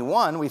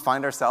 2021, we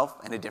find ourselves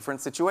in a different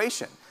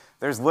situation.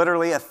 There's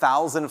literally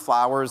 1,000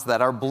 flowers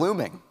that are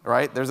blooming,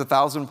 right? There's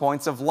 1,000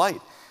 points of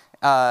light.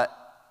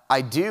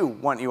 I do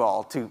want you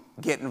all to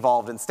get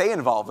involved and stay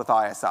involved with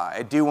ISI.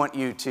 I do want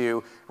you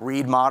to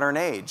read Modern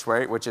Age,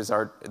 right, which is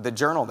the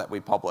journal that we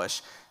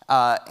publish,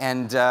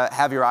 and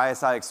have your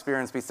ISI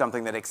experience be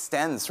something that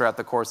extends throughout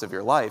the course of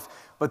your life.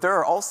 But there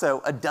are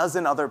also a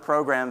dozen other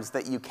programs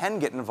that you can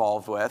get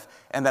involved with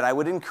and that I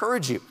would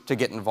encourage you to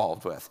get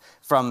involved with,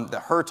 from the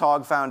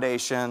Hertog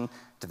Foundation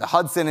to the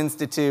Hudson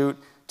Institute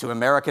to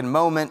American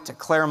Moment to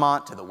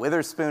Claremont to the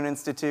Witherspoon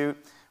Institute.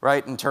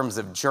 Right, in terms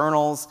of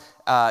journals,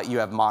 you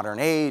have Modern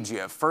Age, you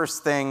have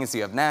First Things,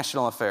 you have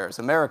National Affairs,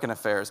 American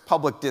Affairs,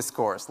 Public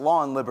Discourse,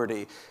 Law and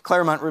Liberty,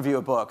 Claremont Review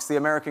of Books, The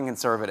American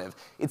Conservative.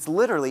 It's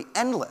literally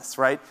endless,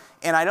 right?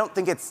 And I don't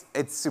think it's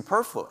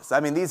superfluous.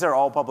 I mean, these are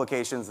all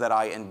publications that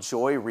I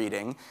enjoy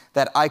reading,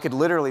 that I could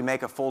literally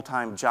make a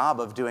full-time job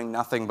of doing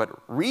nothing but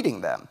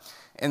reading them.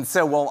 And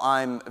so while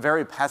I'm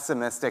very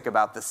pessimistic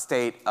about the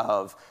state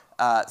of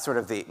sort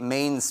of the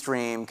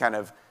mainstream kind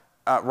of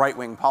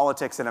right-wing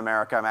politics in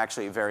America, I'm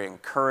actually very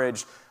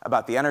encouraged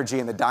about the energy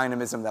and the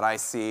dynamism that I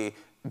see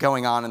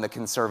going on in the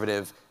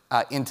conservative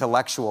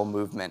intellectual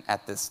movement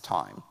at this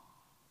time.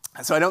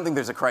 So I don't think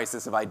there's a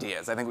crisis of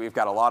ideas. I think we've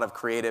got a lot of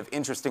creative,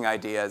 interesting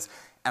ideas,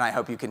 and I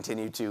hope you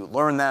continue to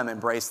learn them,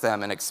 embrace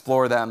them, and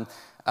explore them,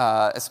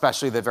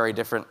 especially the very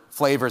different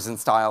flavors and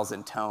styles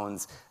and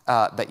tones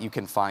that you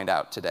can find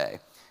out today.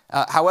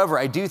 However,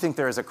 I do think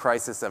there is a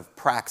crisis of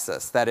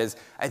praxis. That is,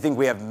 I think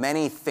we have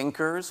many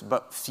thinkers,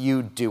 but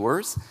few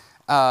doers.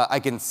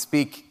 I can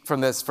speak from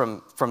this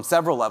from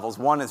several levels.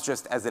 One is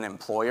just as an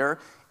employer.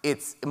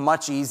 It's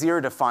much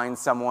easier to find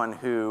someone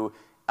who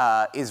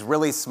is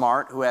really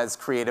smart, who has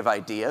creative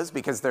ideas,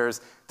 because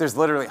there's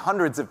literally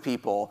hundreds of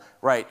people,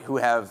 right, who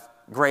have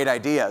great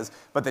ideas.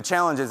 But the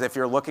challenge is, if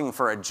you're looking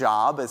for a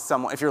job as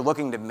someone, if you're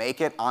looking to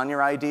make it on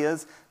your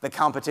ideas, the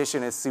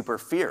competition is super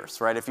fierce,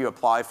 right? If you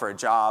apply for a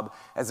job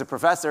as a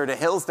professor to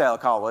Hillsdale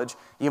College,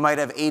 you might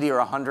have 80 or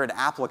 100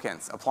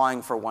 applicants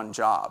applying for one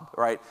job,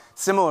 right?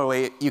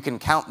 Similarly, you can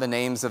count the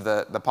names of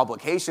the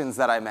publications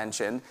that I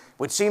mentioned,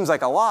 which seems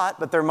like a lot,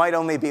 but there might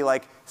only be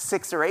like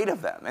 6 or 8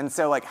 of them. And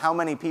so like, how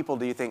many people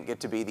do you think get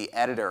to be the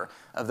editor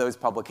of those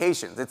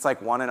publications? It's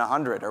like 1 in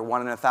 100 or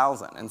 1 in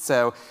 1,000. And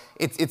so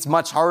it's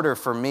much harder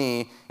for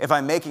me if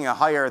I'm making a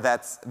hire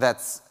that's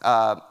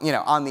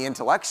on the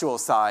intellectual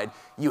side.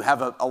 You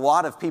have a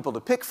lot of people to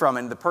pick from,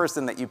 and the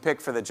person that you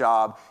pick for the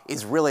job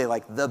is really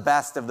like the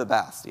best of the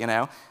best,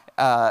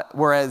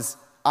 Whereas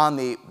on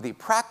the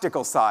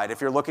practical side, if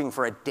you're looking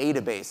for a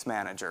database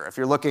manager, if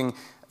you're looking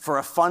for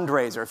a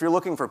fundraiser, if you're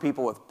looking for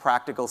people with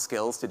practical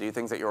skills to do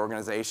things at your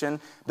organization,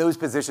 those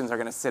positions are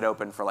going to sit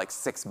open for like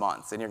 6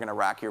 months, and you're going to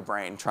rack your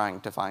brain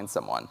trying to find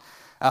someone.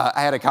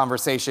 I had a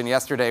conversation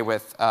yesterday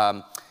with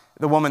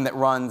the woman that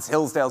runs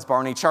Hillsdale's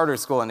Barney Charter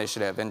School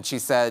Initiative, and she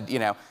said,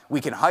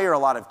 we can hire a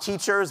lot of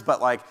teachers,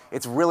 but like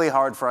it's really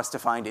hard for us to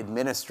find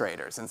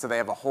administrators, and so they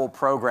have a whole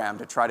program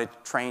to try to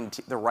train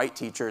the right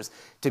teachers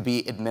to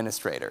be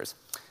administrators.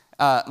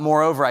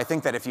 Moreover, I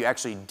think that if you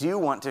actually do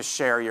want to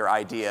share your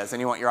ideas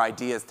and you want your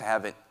ideas to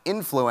have an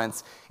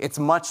influence, it's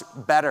much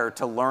better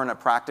to learn a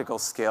practical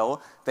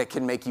skill that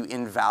can make you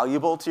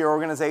invaluable to your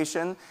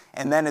organization.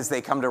 And then as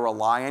they come to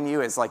rely on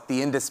you as like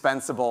the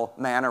indispensable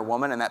man or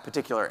woman in that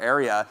particular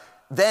area,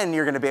 then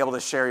you're going to be able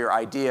to share your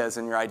ideas,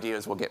 and your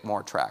ideas will get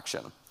more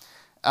traction.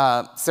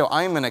 So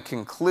I'm going to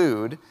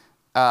conclude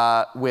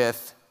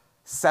with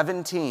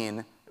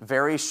 17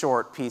 very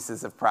short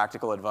pieces of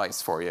practical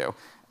advice for you.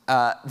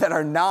 That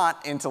are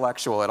not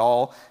intellectual at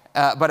all,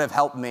 but have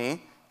helped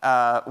me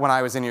when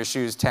I was in your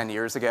shoes 10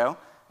 years ago,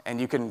 and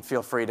you can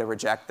feel free to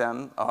reject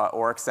them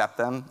or accept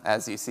them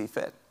as you see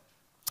fit.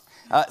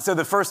 So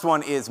the first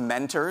one is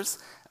mentors.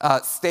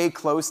 Stay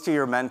close to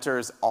your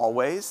mentors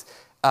always.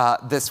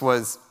 This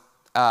was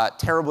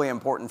terribly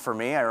important for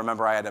me. I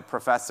remember I had a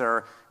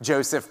professor,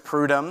 Joseph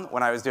Prudhomme,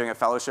 when I was doing a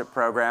fellowship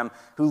program,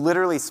 who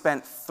literally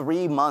spent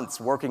 3 months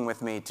working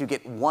with me to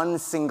get one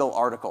single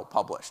article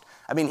published.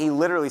 I mean, he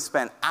literally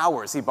spent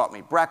hours. He bought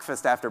me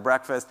breakfast after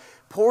breakfast,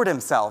 poured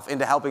himself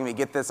into helping me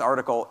get this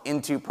article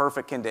into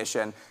perfect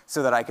condition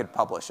so that I could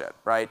publish it,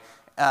 right?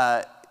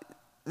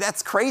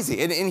 That's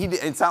crazy. And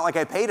it's not like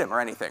I paid him or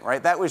anything,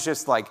 right? That was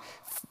just like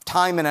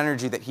time and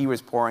energy that he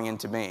was pouring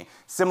into me.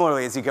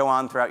 Similarly, as you go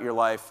on throughout your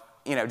life,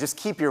 just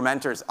keep your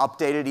mentors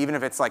updated, even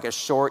if it's like a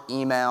short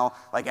email,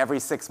 like every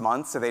 6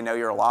 months, so they know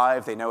you're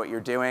alive, they know what you're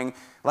doing.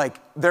 Like,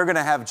 they're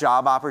gonna have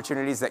job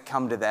opportunities that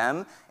come to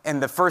them,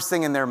 and the first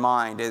thing in their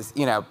mind is,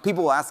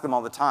 people will ask them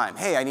all the time,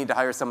 hey, I need to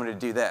hire someone to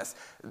do this.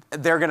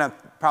 They're gonna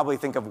probably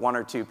think of 1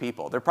 or 2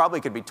 people. There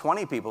probably could be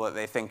 20 people that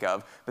they think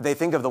of, but they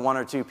think of the 1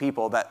 or 2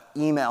 people that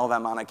email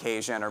them on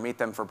occasion or meet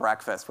them for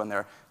breakfast when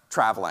they're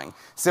traveling.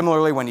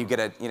 Similarly, when you get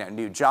a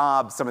new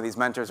job, some of these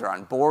mentors are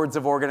on boards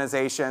of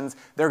organizations.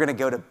 They're going to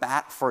go to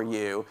bat for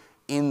you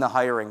in the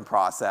hiring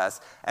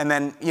process. And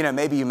then,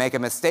 maybe you make a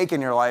mistake in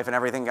your life and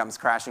everything comes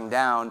crashing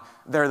down.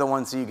 They're the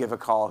ones who you give a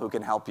call who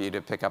can help you to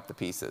pick up the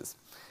pieces.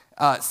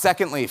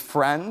 Secondly,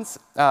 friends.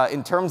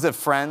 In terms of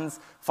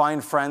friends,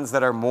 find friends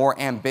that are more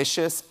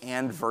ambitious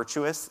and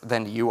virtuous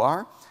than you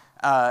are.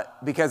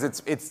 Because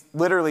it's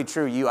literally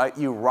true.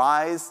 You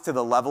rise to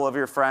the level of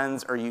your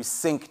friends or you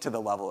sink to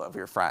the level of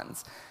your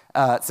friends.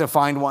 So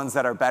find ones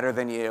that are better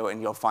than you and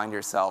you'll find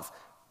yourself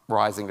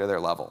rising to their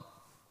level.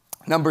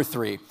 Number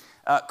 3,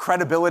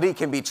 credibility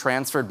can be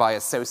transferred by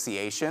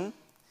association.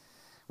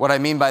 What I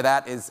mean by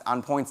that is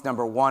on points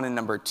number 1 and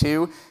number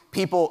 2,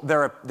 people,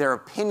 their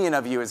opinion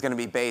of you is going to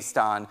be based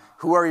on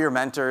who are your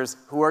mentors,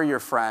 who are your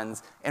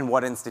friends, and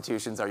what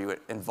institutions are you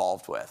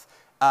involved with.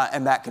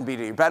 And that can be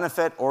to your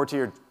benefit or to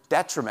your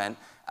detriment,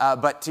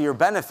 but to your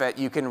benefit,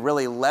 you can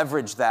really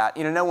leverage that.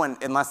 No one,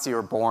 unless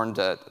you're born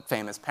to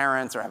famous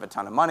parents or have a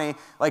ton of money,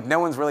 like no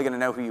one's really going to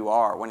know who you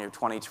are when you're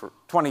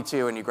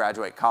 22 and you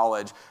graduate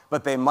college,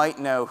 but they might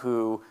know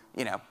who,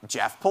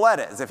 Jeff Paulette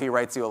is if he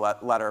writes you a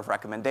letter of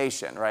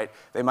recommendation, right?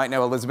 They might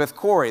know Elizabeth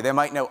Corey. They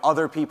might know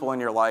other people in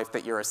your life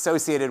that you're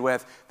associated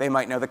with. They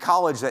might know the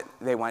college that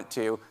you went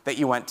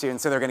to,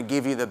 and so they're going to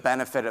give you the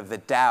benefit of the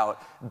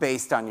doubt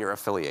based on your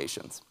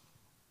affiliations.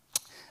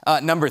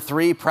 Number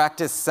 3,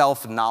 practice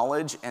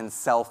self-knowledge and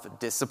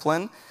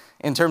self-discipline.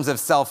 In terms of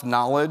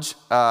self-knowledge,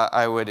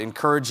 I would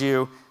encourage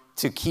you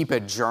to keep a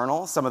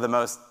journal. Some of the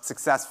most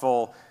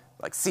successful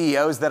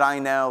CEOs that I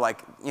know,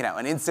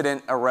 an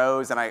incident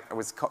arose, and I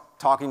was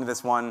talking to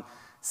this one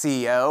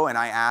CEO, and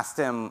I asked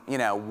him,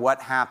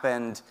 what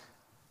happened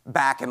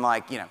back in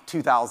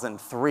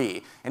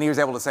 2003, and he was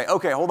able to say,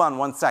 okay, hold on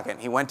 1 second.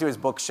 He went to his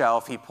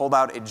bookshelf, he pulled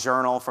out a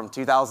journal from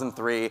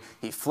 2003,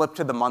 he flipped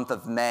to the month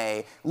of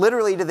May,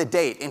 literally to the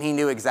date, and he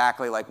knew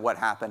exactly what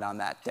happened on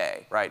that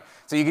day, right?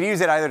 So you can use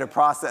it either to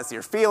process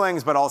your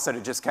feelings, but also to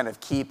just kind of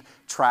keep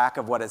track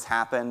of what has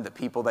happened, the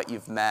people that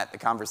you've met, the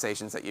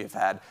conversations that you've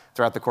had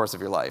throughout the course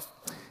of your life.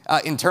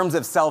 In terms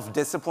of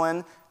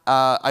self-discipline,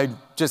 I'm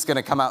just going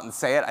to come out and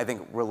say it. I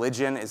think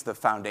religion is the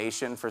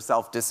foundation for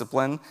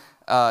self-discipline.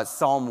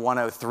 Psalm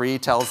 103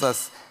 tells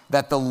us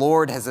that the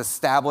Lord has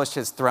established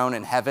his throne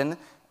in heaven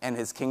and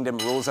his kingdom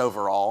rules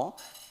over all.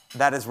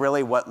 That is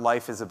really what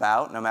life is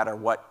about, no matter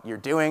what you're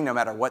doing, no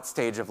matter what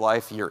stage of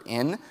life you're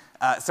in.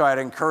 So I'd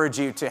encourage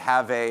you to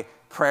have a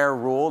prayer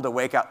rule to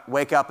wake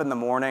up in the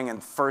morning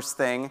and first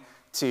thing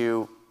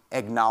to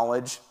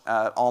acknowledge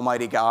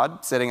Almighty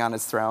God sitting on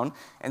his throne.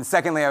 And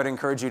secondly, I would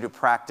encourage you to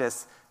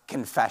practice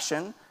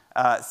confession.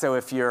 So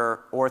if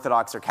you're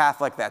Orthodox or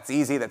Catholic, that's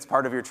easy, that's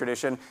part of your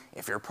tradition.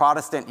 If you're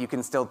Protestant, you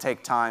can still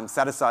take time,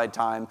 set aside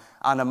time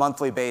on a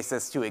monthly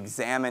basis to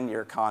examine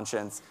your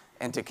conscience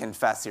and to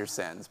confess your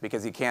sins.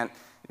 Because you can't,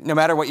 no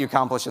matter what you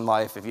accomplish in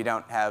life, if you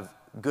don't have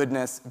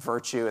goodness,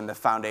 virtue, and the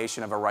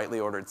foundation of a rightly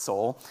ordered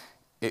soul,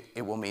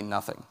 it will mean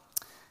nothing.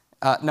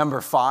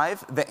 Number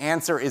 5, the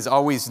answer is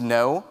always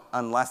no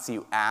unless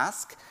you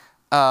ask.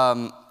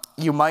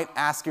 You might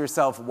ask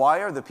yourself, why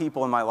are the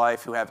people in my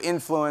life who have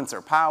influence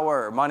or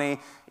power or money,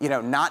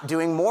 not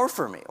doing more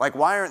for me?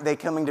 Why aren't they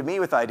coming to me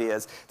with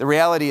ideas? The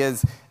reality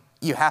is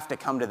you have to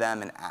come to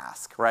them and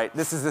ask, right?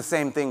 This is the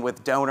same thing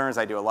with donors.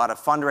 I do a lot of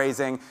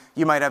fundraising.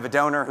 You might have a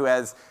donor who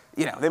has,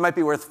 they might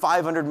be worth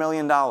 $500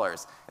 million.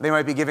 They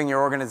might be giving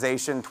your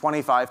organization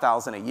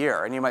 $25,000 a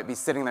year. And you might be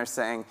sitting there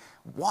saying,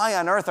 why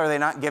on earth are they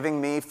not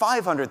giving me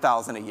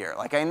 $500,000 a year?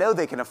 I know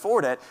they can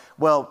afford it.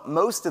 Well,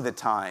 most of the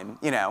time,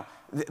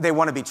 they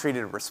want to be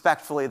treated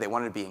respectfully. They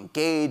want to be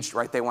engaged,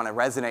 right? They want to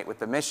resonate with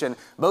the mission.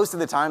 Most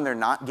of the time, they're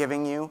not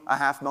giving you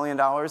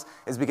 $500,000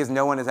 is because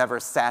no one has ever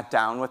sat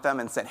down with them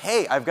and said,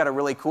 hey, I've got a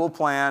really cool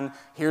plan.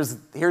 Here's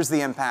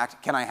the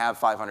impact. Can I have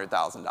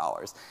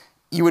 $500,000?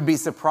 You would be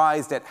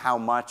surprised at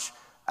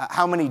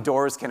how many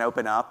doors can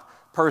open up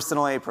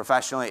personally,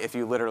 professionally, if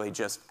you literally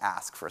just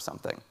ask for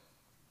something.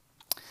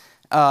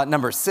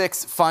 Number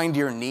 6, find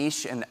your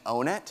niche and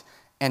own it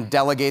and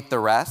delegate the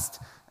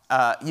rest.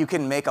 You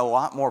can make a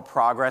lot more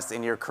progress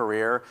in your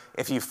career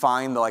if you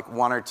find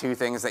 1 or 2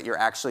 things that you're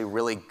actually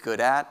really good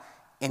at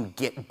and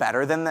get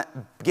better than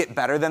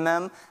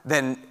them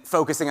than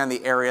focusing on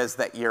the areas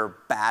that you're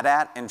bad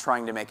at and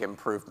trying to make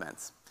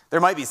improvements. There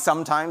might be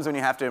some times when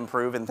you have to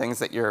improve in things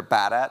that you're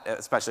bad at,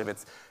 especially if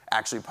it's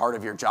actually part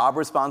of your job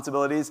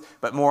responsibilities,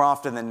 but more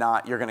often than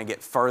not, you're gonna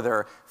get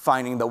further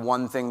finding the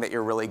one thing that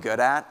you're really good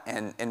at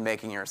and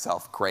making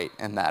yourself great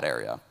in that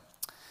area.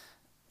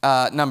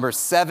 Number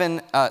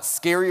 7,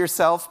 scare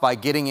yourself by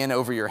getting in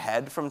over your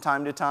head from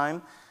time to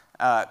time.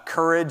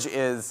 Courage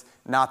is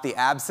not the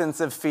absence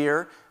of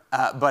fear,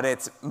 but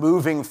it's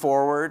moving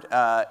forward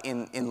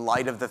in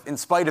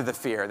spite of the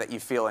fear that you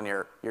feel in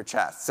your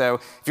chest. So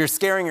if you're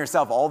scaring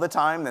yourself all the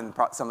time, then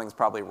something's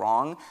probably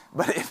wrong.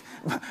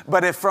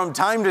 But if from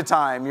time to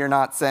time you're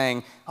not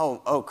saying,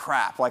 oh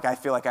crap, like I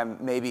feel like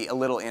I'm maybe a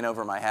little in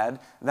over my head,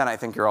 then I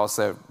think you're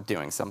also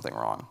doing something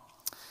wrong.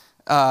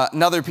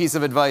 Another piece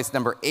of advice,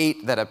 number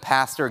 8, that a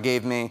pastor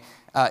gave me,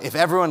 if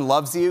everyone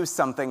loves you,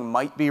 something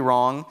might be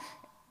wrong,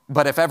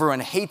 but if everyone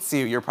hates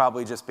you, you're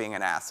probably just being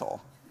an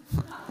asshole.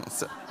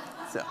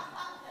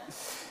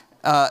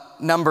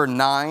 Number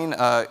 9,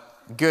 a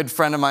good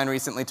friend of mine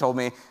recently told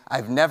me,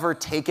 I've never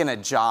taken a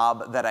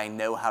job that I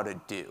know how to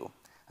do.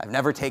 I've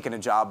never taken a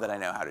job that I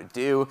know how to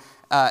do.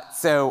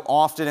 So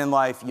often in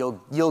life,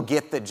 you'll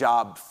get the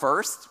job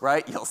first,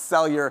 right? You'll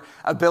sell your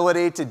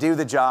ability to do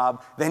the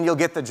job, then you'll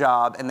get the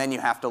job, and then you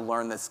have to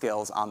learn the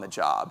skills on the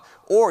job.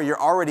 Or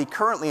you're already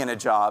currently in a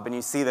job, and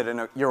you see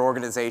that your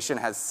organization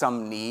has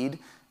some need,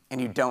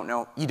 and you don't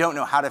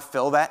know how to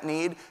fill that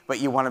need, but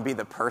you want to be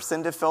the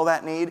person to fill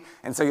that need,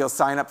 and so you'll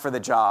sign up for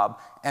the job,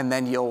 and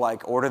then you'll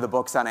like order the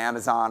books on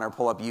Amazon or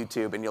pull up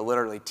YouTube, and you'll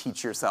literally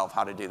teach yourself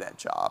how to do that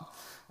job.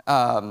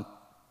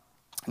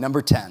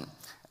 Number 10,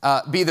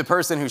 be the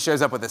person who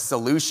shows up with a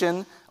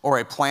solution or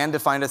a plan to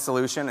find a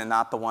solution and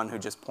not the one who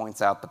just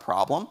points out the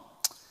problem.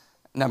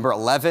 Number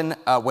 11,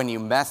 when you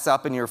mess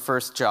up in your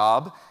first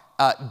job,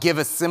 give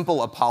a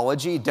simple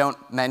apology. Don't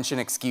mention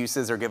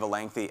excuses or give a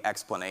lengthy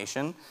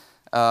explanation.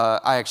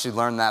 I actually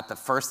learned that the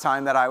first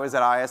time that I was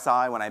at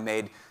ISI when I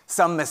made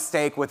some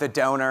mistake with a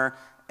donor,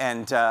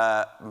 and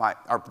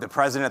the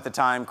president at the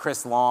time,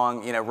 Chris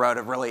Long, wrote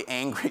a really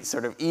angry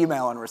sort of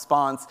email in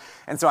response.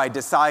 And so I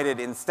decided,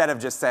 instead of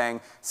just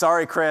saying,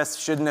 sorry, Chris,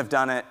 shouldn't have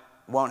done it,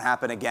 won't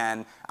happen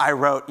again, I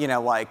wrote,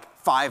 like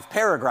 5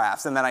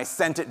 paragraphs, and then I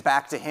sent it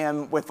back to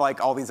him with like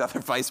all these other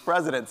vice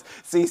presidents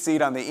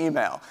CC'd on the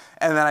email.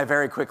 And then I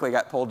very quickly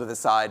got pulled to the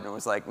side and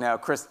was like, no,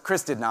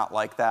 Chris did not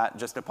like that,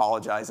 just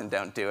apologize and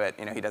don't do it.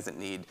 He doesn't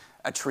need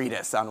a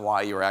treatise on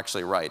why you were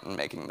actually right in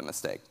making the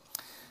mistake.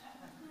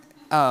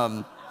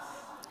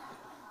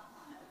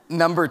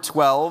 Number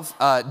 12,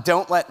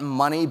 don't let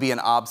money be an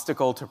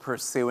obstacle to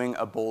pursuing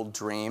a bold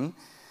dream.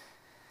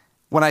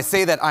 When I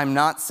say that, I'm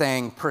not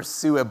saying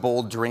pursue a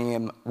bold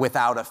dream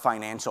without a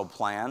financial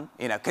plan,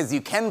 because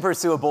you can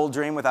pursue a bold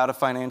dream without a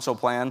financial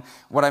plan.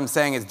 What I'm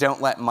saying is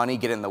don't let money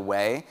get in the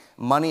way.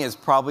 Money is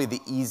probably the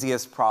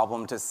easiest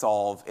problem to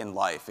solve in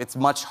life. It's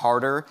much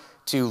harder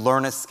to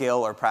learn a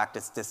skill or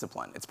practice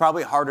discipline. It's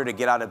probably harder to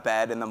get out of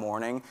bed in the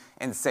morning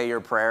and say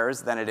your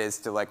prayers than it is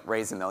to like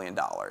raise $1 million.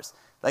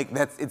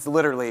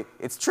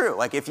 It's true.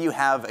 Like if you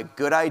have a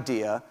good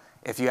idea,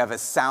 if you have a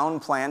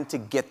sound plan to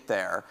get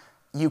there,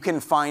 you can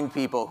find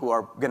people who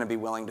are going to be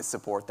willing to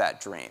support that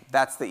dream.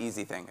 That's the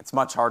easy thing. It's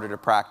much harder to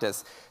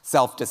practice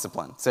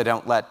self-discipline. So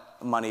don't let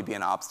money be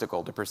an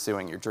obstacle to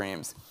pursuing your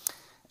dreams.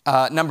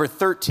 Number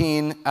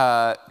 13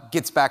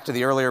 gets back to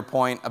the earlier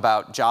point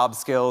about job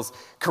skills. See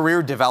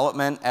career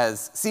development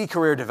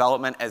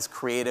as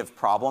creative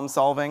problem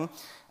solving.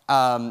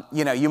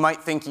 You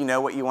might think you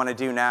know what you want to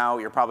do now.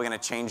 You're probably going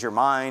to change your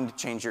mind,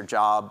 change your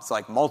jobs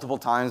like multiple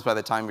times by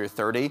the time you're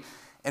 30.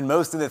 And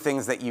most of the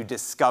things that you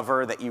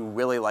discover that you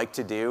really like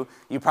to do,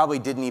 you probably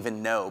didn't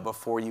even know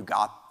before you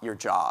got your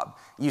job.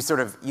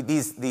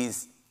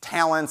 These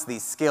talents,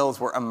 these skills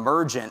were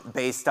emergent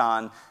based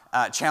on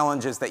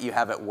challenges that you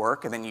have at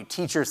work, and then you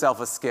teach yourself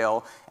a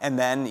skill, and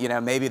then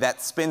maybe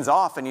that spins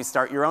off and you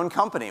start your own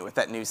company with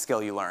that new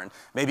skill you learned.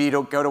 Maybe you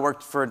don't go to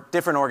work for a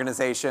different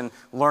organization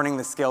learning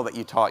the skill that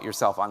you taught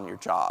yourself on your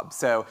job.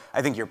 So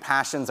I think your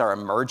passions are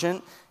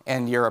emergent,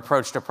 and your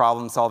approach to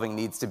problem solving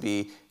needs to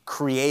be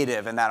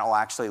creative, and that'll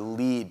actually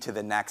lead to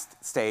the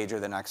next stage or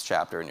the next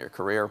chapter in your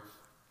career.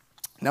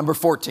 Number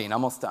 14,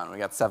 almost done. We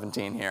got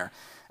 17 here.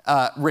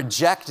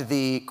 Reject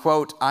the,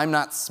 quote, I'm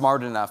not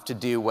smart enough to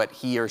do what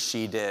he or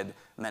she did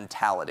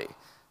mentality.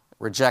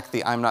 Reject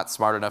the I'm not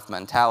smart enough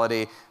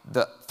mentality.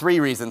 The 3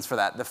 reasons for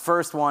that. The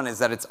first one is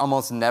that it's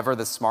almost never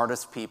the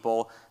smartest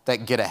people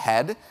that get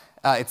ahead.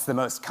 It's the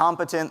most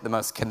competent, the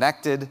most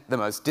connected, the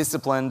most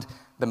disciplined,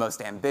 the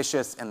most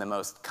ambitious, and the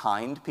most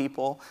kind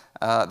people,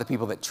 the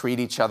people that treat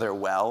each other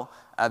well,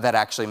 that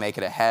actually make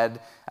it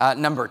ahead.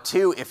 Number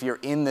 2, if you're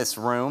in this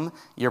room,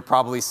 you're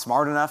probably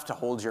smart enough to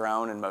hold your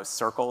own in most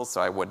circles,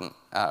 so I wouldn't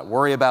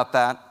worry about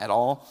that at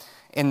all.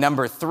 And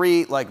number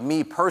 3, like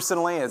me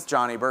personally, as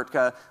Johnny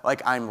Burtka,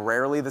 like I'm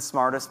rarely the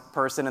smartest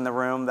person in the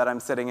room that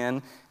I'm sitting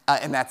in,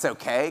 and that's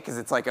okay, because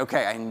it's like,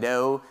 okay, I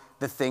know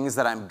the things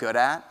that I'm good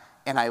at,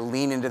 and I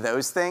lean into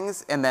those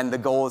things, and then the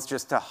goal is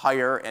just to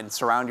hire and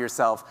surround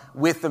yourself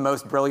with the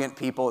most brilliant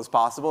people as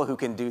possible who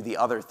can do the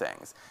other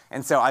things.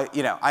 And so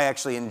I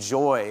actually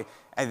enjoy,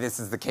 and this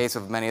is the case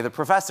with many of the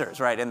professors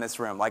right in this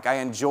room, like I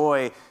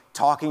enjoy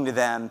talking to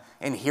them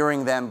and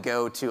hearing them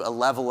go to a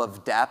level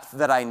of depth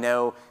that I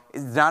know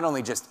is not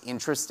only just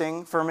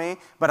interesting for me,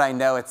 but I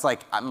know it's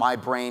like my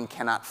brain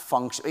cannot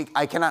function,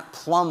 I cannot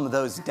plumb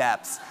those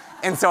depths.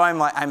 And so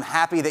I'm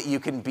happy that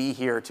you can be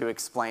here to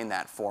explain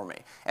that for me.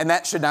 And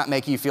that should not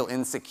make you feel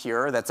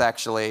insecure. That's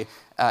actually,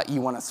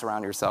 you want to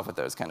surround yourself with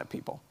those kind of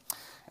people.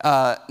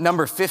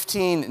 Number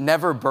 15,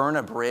 never burn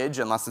a bridge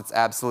unless it's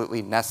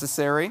absolutely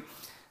necessary.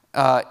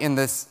 In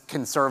this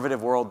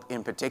conservative world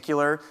in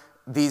particular,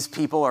 these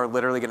people are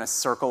literally going to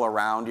circle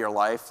around your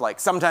life. Like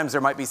sometimes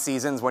there might be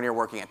seasons when you're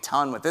working a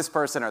ton with this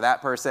person or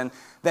that person.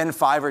 Then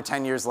 5 or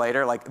 10 years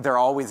later, like they're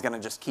always going to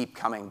just keep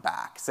coming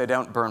back. So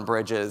don't burn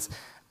bridges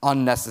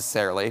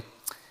unnecessarily.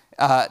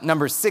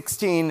 Number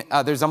 16,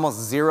 there's almost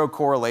zero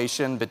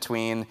correlation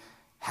between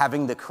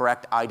having the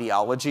correct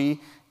ideology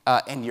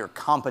and your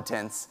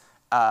competence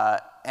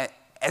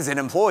as an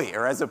employee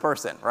or as a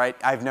person, right?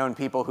 I've known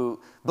people who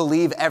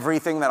believe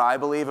everything that I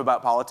believe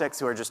about politics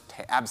who are just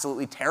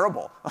absolutely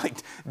terrible, like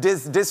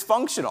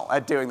dysfunctional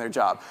at doing their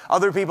job.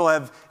 Other people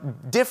have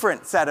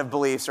different set of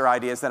beliefs or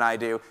ideas than I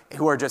do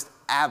who are just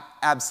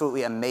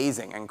absolutely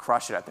amazing and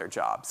crush it at their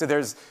job. So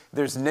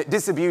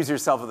disabuse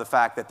yourself of the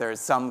fact that there is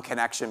some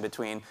connection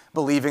between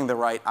believing the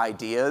right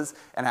ideas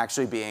and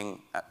actually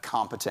being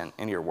competent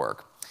in your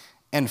work.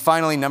 And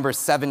finally, number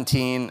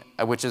 17,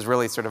 which is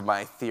really sort of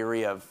my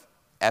theory of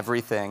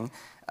everything,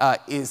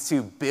 is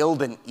to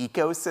build an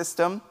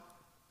ecosystem.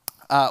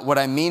 What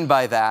I mean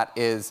by that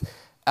is,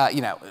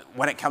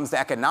 when it comes to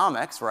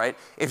economics, right,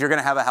 if you're going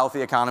to have a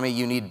healthy economy,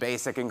 you need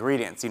basic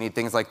ingredients. You need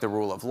things like the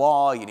rule of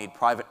law, you need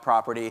private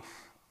property.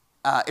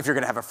 If you're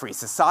going to have a free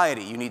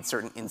society, you need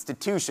certain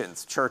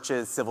institutions,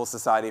 churches, civil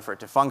society for it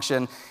to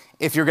function.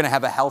 If you're going to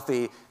have a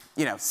healthy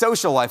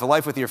social life, a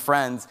life with your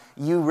friends,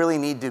 you really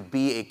need to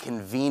be a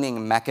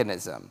convening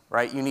mechanism,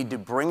 right? You need to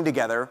bring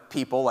together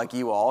people like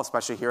you all,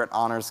 especially here at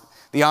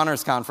the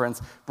Honors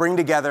Conference, bring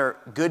together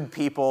good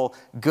people,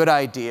 good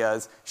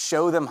ideas,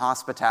 show them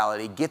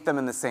hospitality, get them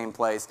in the same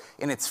place,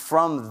 and it's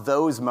from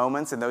those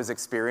moments and those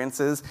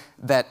experiences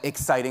that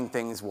exciting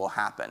things will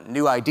happen.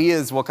 New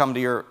ideas will come to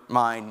your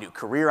mind, new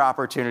career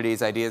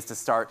opportunities, ideas to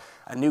start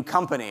a new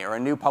company or a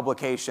new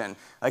publication.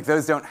 Like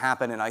those don't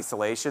happen in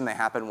isolation, they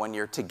happen when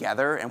you're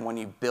together and when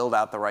you build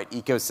out the right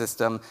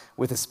ecosystem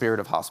with a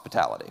spirit of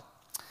hospitality.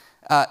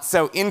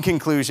 So in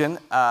conclusion,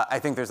 I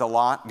think there's a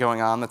lot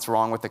going on that's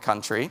wrong with the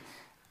country.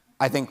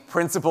 I think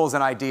principles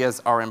and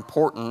ideas are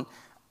important,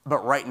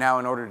 but right now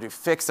in order to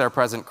fix our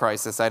present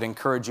crisis, I'd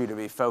encourage you to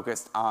be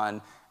focused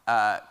on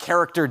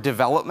character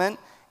development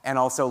and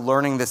also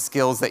learning the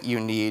skills that you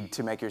need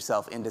to make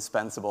yourself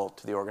indispensable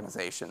to the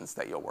organizations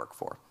that you'll work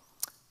for.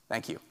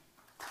 Thank you.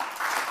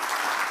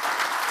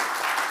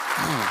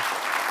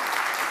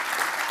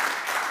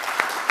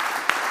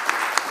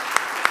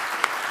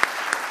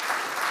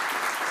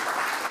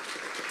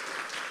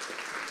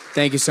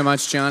 Thank you so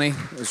much, Johnny.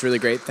 It was really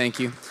great. Thank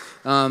you.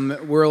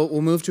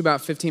 We'll move to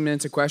about 15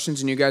 minutes of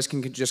questions, and you guys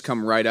can just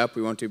come right up.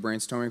 We won't do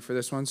brainstorming for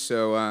this one,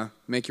 so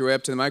make your way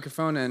up to the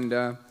microphone,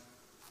 and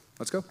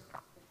let's go.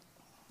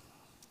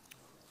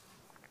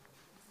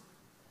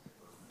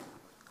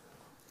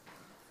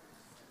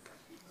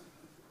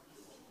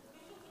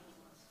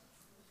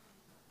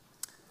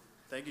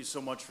 Thank you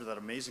so much for that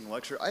amazing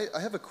lecture. I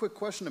have a quick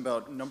question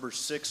about number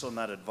 6 on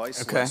that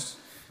advice list.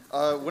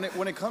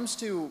 When it comes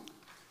to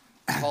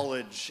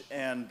college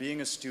and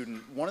being a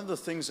student, one of the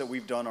things that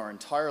we've done our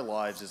entire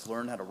lives is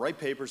learn how to write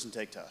papers and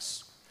take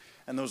tests.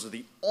 And those are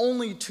the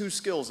only 2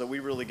 skills that we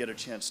really get a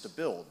chance to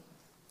build.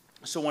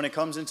 So when it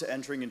comes into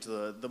entering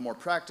into the more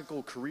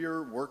practical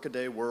career,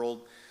 workaday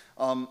world,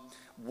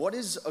 what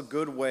is a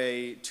good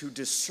way to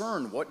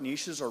discern what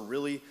niches are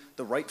really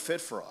the right fit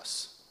for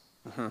us?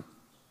 Mm-hmm.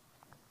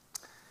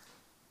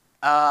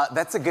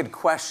 That's a good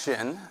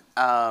question.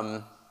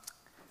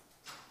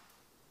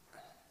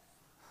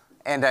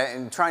 And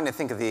I'm trying to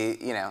think of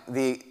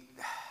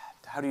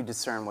how do you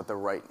discern what the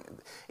right,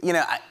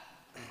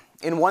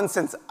 in one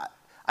sense,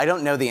 I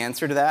don't know the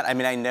answer to that. I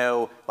mean, I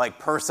know, like,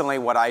 personally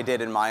what I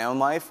did in my own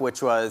life,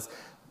 which was,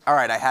 all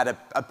right, I had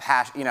a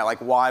passion,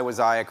 why was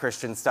I a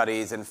Christian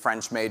studies and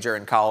French major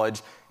in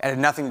college? It had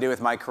nothing to do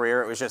with my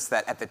career. It was just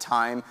that at the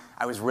time,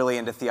 I was really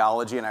into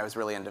theology and I was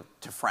really into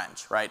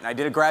French, right? And I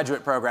did a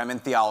graduate program in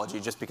theology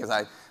just because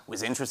I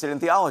was interested in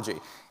theology.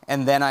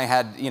 And then I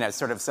had,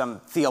 sort of some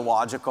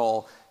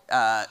theological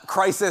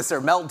crisis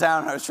or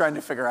meltdown. I was trying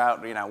to figure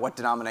out, what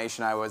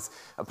denomination I was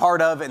a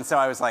part of. And so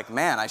I was like,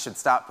 man, I should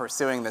stop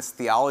pursuing this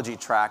theology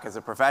track as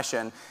a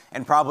profession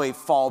and probably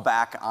fall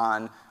back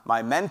on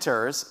my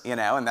mentors,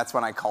 and that's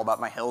when I called up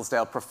my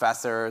Hillsdale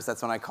professors.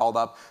 That's when I called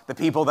up the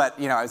people that,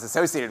 I was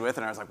associated with.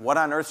 And I was like, what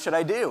on earth should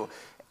I do?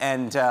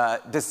 And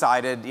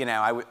decided,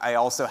 I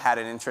also had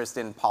an interest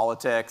in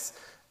politics.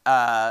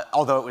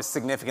 although it was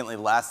significantly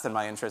less than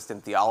my interest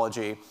in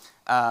theology.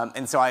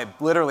 And so I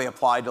literally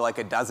applied to like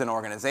a dozen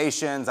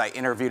organizations. I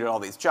interviewed at all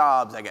these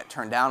jobs. I got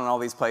turned down in all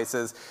these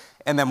places.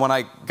 And then when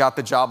I got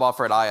the job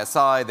offer at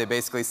ISI, they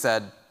basically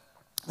said,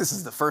 this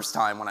is the first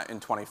time in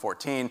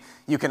 2014,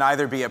 you can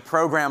either be a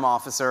program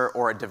officer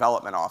or a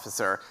development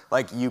officer.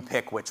 Like, you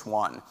pick which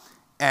one.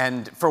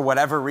 And for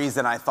whatever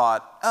reason, I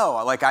thought,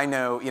 oh, like I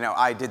know,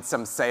 I did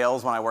some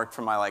sales when I worked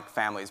for my like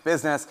family's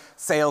business.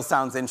 Sales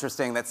sounds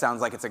interesting. That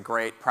sounds like it's a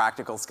great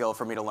practical skill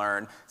for me to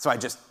learn. So I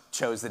just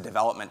chose the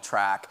development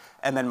track.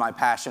 And then my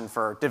passion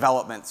for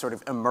development sort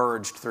of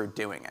emerged through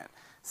doing it.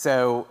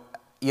 So,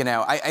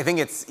 I think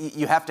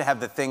you have to have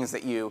the things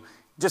that you,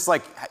 just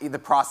like the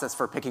process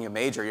for picking a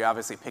major, you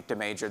obviously picked a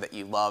major that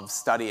you love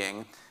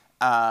studying.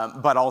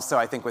 But also,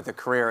 I think with a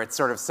career, it's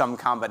sort of some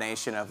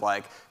combination of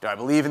like, do I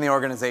believe in the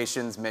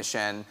organization's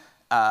mission?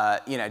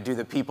 Do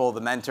the people, the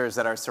mentors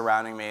that are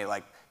surrounding me,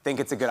 like, think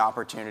it's a good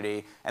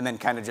opportunity? And then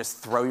kind of just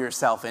throw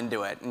yourself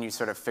into it, and you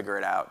sort of figure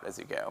it out as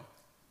you go.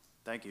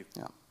 Thank you.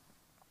 Yeah.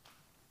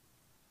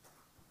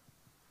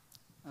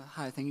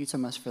 Hi, thank you so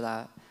much for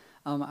that.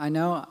 I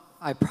know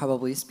I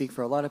probably speak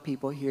for a lot of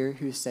people here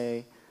who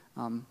say,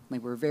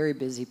 like, we're very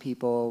busy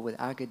people with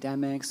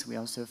academics. We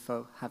also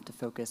have to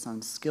focus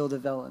on skill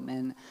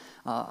development,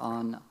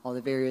 on all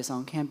the various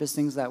on-campus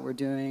things that we're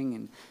doing,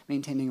 and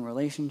maintaining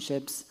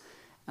relationships.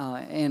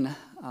 I'm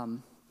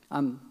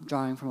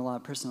drawing from a lot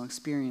of personal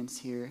experience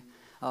here.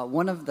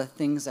 One of the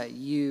things that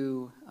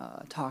you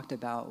talked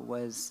about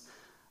was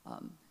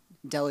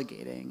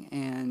delegating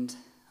and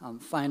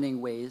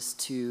finding ways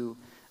to,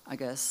 I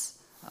guess,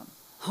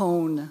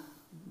 hone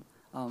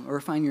or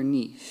find your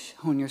niche,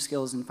 hone your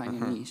skills and find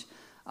your niche.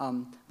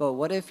 But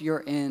what if you're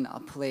in a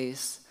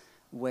place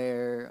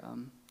where,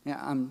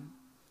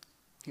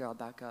 I'll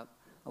back up.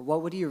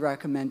 What would you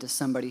recommend to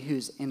somebody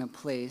who's in a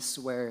place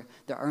where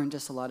there aren't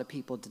just a lot of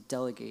people to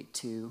delegate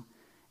to,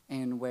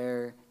 and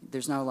where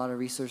there's not a lot of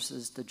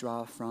resources to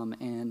draw from,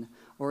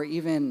 or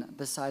even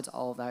besides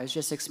all of that, is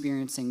just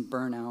experiencing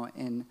burnout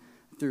and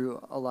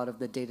through a lot of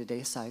the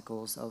day-to-day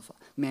cycles of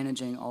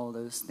managing all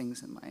those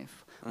things in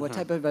life? What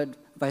type of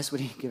advice would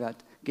you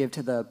give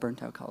to the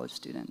burnt-out college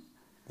student?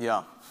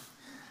 Yeah,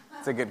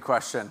 that's a good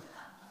question.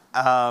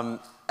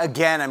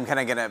 Again, I'm kind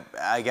of going to,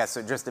 I guess,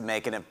 just to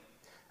make an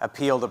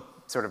appeal to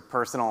sort of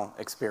personal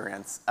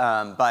experience.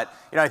 But,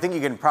 I think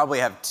you can probably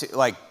have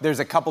there's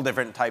a couple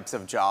different types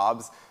of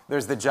jobs.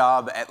 There's the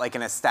job at like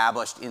an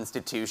established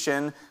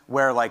institution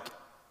where like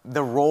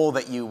the role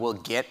that you will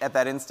get at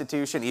that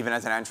institution, even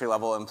as an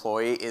entry-level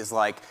employee, is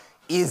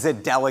a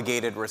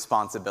delegated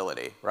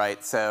responsibility,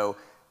 right? So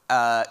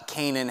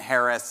Kanan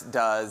Harris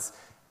does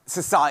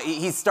society.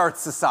 He starts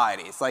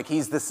societies. Like,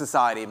 he's the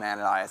society man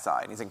at ISI,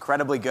 and he's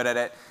incredibly good at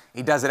it.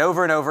 He does it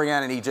over and over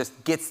again, and he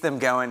just gets them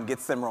going,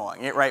 gets them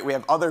rolling, right? We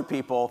have other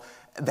people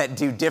that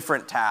do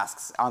different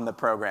tasks on the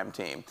program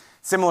team.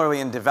 Similarly,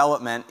 in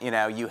development,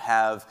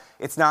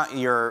 it's not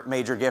your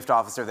major gift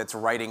officer that's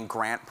writing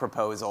grant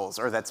proposals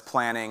or that's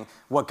planning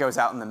what goes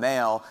out in the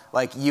mail.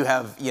 Like, you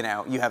have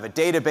a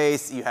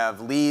database, you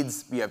have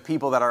leads, you have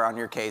people that are on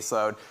your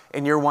caseload,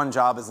 and your one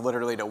job is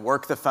literally to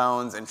work the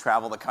phones and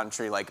travel the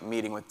country, like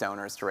meeting with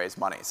donors to raise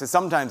money. So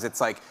sometimes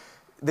it's like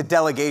the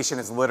delegation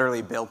is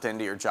literally built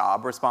into your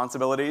job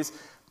responsibilities.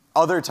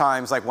 Other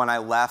times, like when I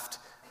left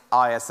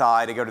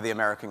ISI to go to the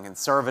American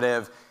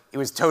Conservative, it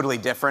was totally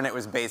different. It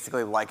was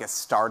basically like a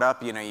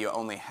startup. You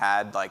only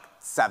had like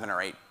seven or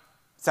eight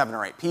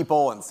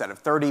people instead of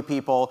 30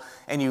 people,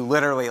 and you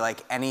literally,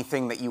 like,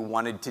 anything that you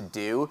wanted to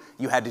do,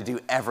 you had to do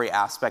every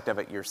aspect of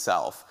it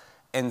yourself.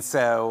 And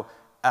so,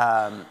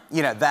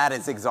 that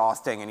is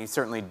exhausting, and you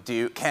certainly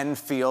can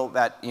feel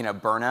that,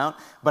 burnout.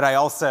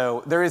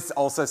 But there is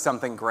also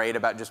something great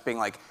about just being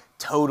like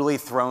totally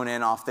thrown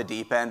in off the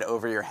deep end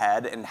over your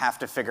head and have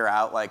to figure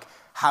out like,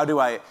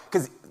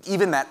 because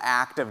even that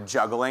act of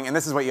juggling, and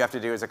this is what you have to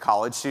do as a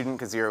college student,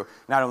 because you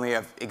not only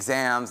have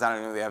exams, not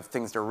only have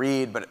things to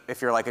read, but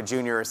if you're like a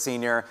junior or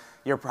senior,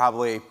 you're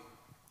probably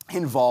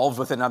involved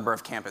with a number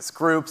of campus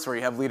groups where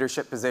you have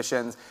leadership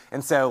positions.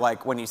 And so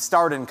like when you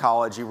start in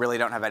college, you really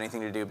don't have anything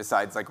to do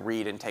besides like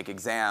read and take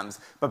exams.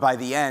 But by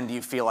the end,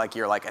 you feel like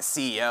you're like a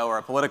CEO or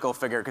a political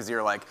figure because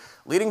you're like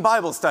leading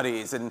Bible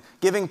studies and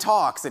giving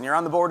talks, and you're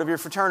on the board of your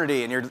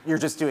fraternity, and you're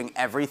just doing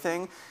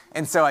everything.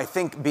 And so I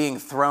think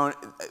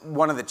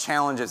one of the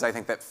challenges I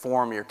think that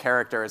form your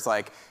character is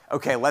like,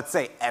 okay, let's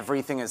say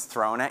everything is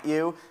thrown at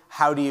you.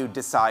 How do you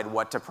decide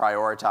what to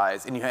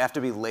prioritize? And you have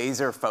to be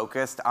laser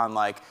focused on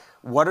like,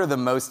 what are the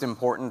most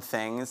important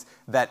things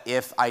that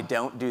if I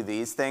don't do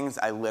these things,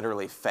 I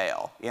literally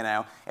fail,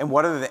 And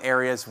what are the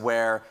areas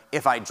where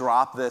if I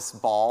drop this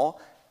ball,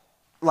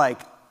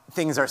 like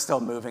things are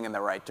still moving in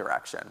the right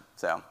direction?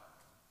 So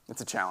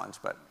it's a challenge,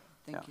 but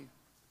Thank you.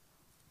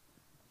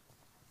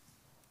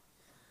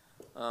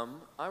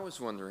 I was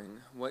wondering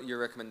what your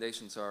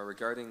recommendations are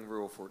regarding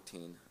Rule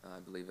 14, I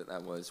believe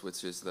that was,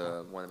 which is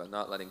the one about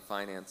not letting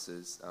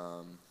finances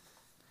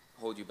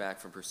hold you back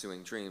from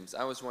pursuing dreams.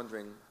 I was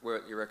wondering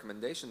what your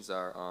recommendations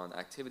are on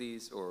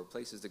activities or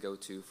places to go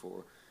to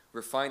for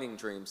refining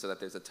dreams so that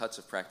there's a touch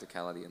of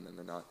practicality and then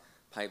they're not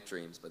pipe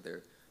dreams, but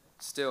they're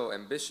still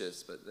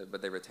ambitious,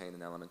 but they retain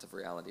an element of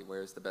reality.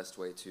 Where's the best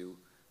way to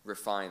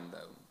refine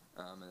them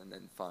and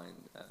then find?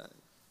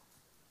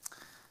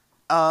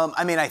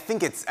 I mean, I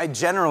think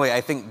generally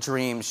I think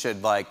dreams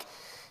should, like,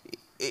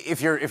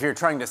 if you're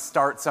trying to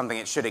start something,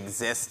 it should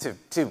exist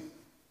to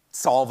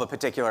solve a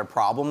particular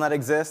problem that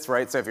exists,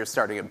 right? So if you're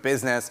starting a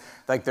business,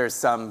 like there's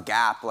some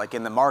gap like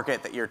in the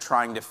market that you're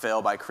trying to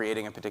fill by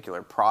creating a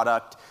particular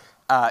product.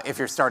 If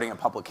you're starting a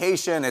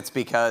publication, it's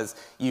because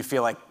you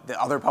feel like the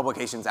other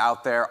publications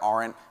out there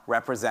aren't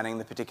representing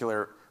the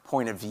particular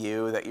point of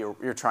view that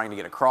you're trying to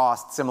get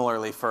across.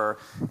 Similarly for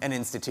an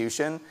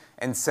institution.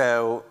 And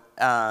so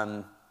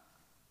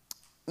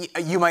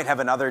you might have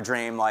another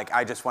dream like,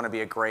 I just want to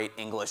be a great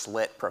English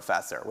lit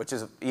professor, which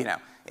is,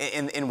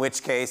 in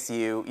which case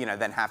you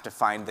then have to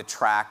find the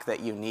track that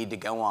you need to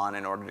go on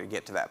in order to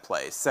get to that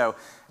place. So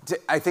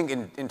I think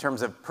in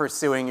terms of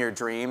pursuing your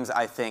dreams,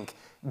 I think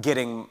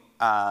getting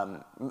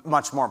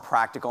much more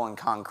practical and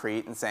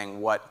concrete and saying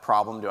what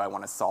problem do I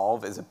want to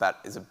solve is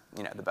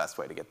the best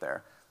way to get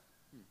there.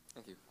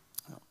 Thank you.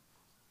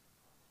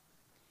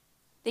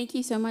 Thank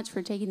you so much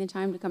for taking the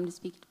time to come to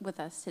speak with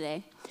us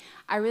today.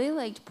 I really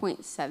liked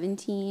point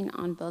 17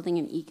 on building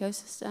an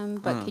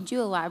ecosystem, but could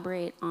you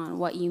elaborate on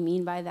what you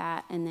mean by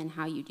that and then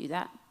how you do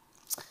that?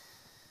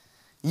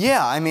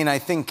 Yeah, I mean, I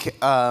think,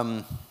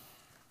 how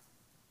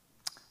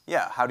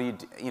do you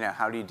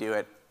do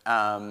it?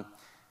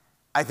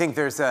 I think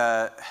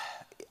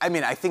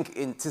I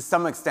think to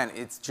some extent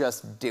it's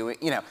just doing,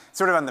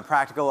 sort of on the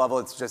practical level,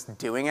 it's just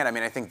doing it. I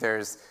mean, I think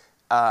there's,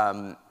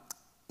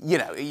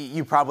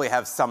 you probably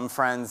have some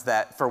friends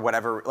that for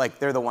whatever, like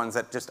they're the ones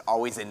that just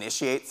always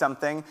initiate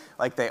something.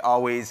 Like they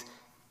always,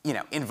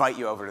 invite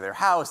you over to their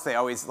house. They're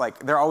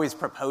always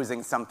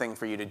proposing something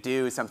for you to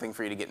do, something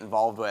for you to get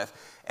involved with.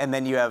 And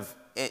then you have,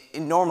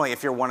 normally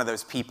if you're one of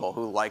those people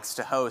who likes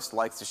to host,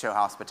 likes to show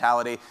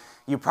hospitality,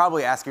 you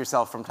probably ask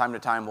yourself from time to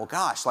time, well,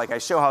 gosh, like I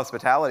show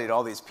hospitality to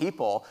all these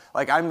people,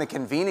 like I'm the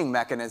convening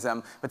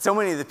mechanism, but so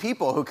many of the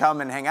people who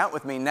come and hang out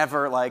with me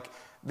never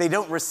they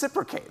don't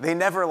reciprocate. They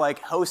never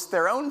host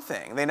their own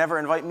thing. They never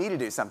invite me to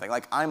do something.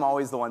 Like I'm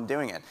always the one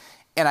doing it.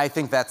 And I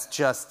think that's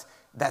just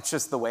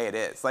the way it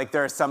is. Like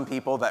there are some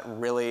people that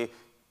really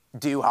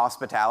do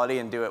hospitality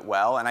and do it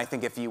well. And I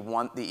think if you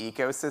want the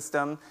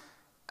ecosystem,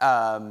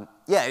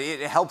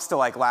 it helps to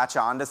latch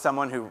on to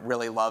someone who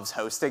really loves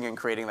hosting and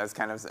creating those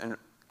kind of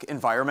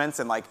environments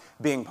and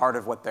being part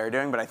of what they're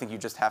doing. But I think you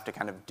just have to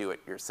kind of do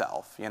it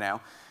yourself, And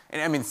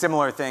I mean,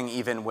 similar thing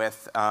even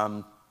with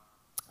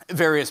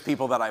various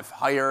people that I've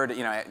hired,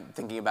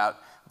 thinking about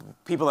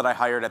people that I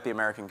hired at the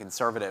American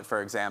Conservative,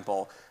 for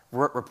example,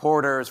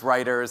 reporters,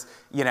 writers,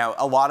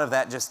 a lot of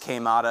that just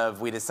came out of,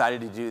 we decided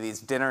to do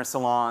these dinner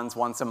salons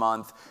once a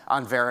month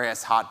on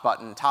various hot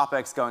button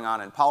topics going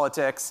on in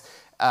politics.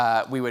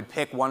 We would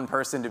pick one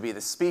person to be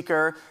the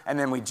speaker, and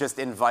then we'd just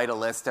invite a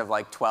list of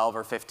 12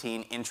 or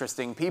 15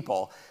 interesting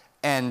people.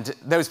 And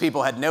those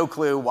people had no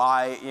clue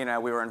why,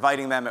 we were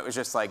inviting them. It was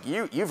just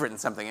you've written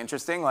something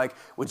interesting.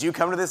 Would you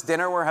come to this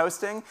dinner we're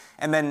hosting?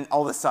 And then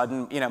all of a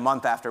sudden,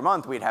 month after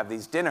month, we'd have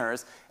these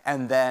dinners.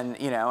 And then,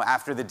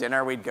 after the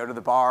dinner, we'd go to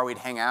the bar, we'd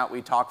hang out,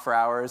 we'd talk for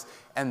hours.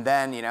 And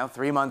then,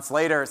 3 months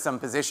later, some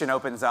position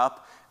opens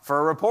up for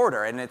a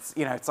reporter. And it's,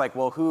 it's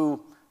well,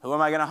 who am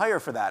I going to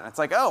hire for that? And it's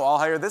I'll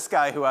hire this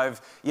guy who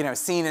I've,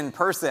 seen in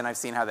person. I've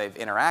seen how they've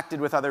interacted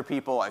with other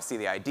people. I see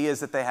the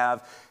ideas that they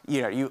have.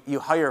 You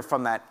hire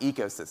from that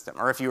ecosystem.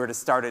 Or if you were to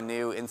start a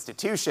new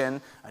institution,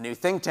 a new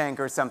think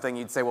tank or something,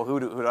 you'd say, well, who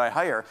do I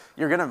hire?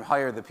 You're going to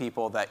hire the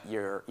people that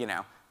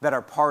that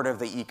are part of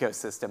the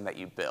ecosystem that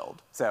you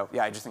build. So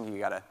yeah, I just think you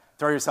got to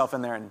throw yourself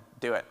in there and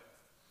do it.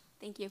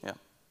 Thank you. Yeah.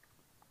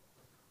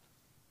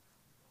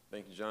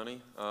 Thank you,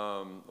 Johnny.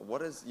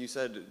 You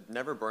said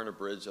never burn a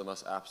bridge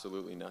unless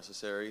absolutely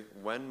necessary.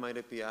 When might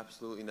it be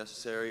absolutely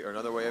necessary? Or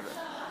another way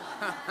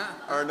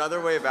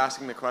of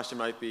asking the question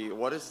might be,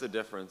 what is the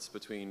difference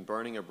between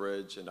burning a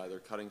bridge and either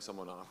cutting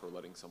someone off or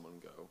letting someone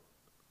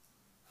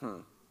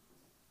go?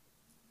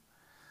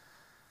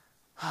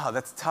 Oh,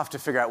 that's tough to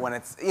figure out when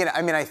it's,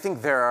 I mean, I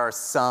think there are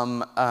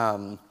some,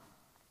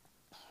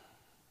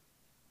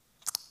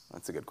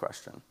 that's a good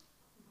question.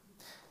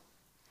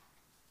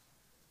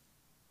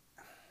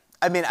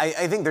 I mean,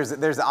 I think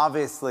there's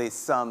obviously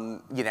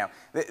some,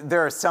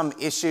 there are some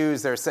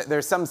issues,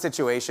 there's some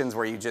situations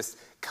where you just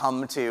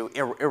come to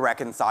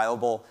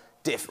irreconcilable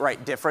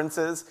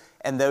differences,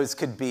 and those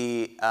could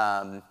be,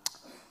 I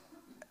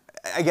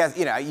guess,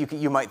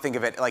 you might think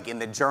of it in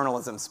the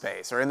journalism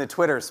space or in the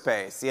Twitter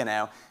space,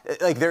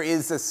 there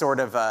is this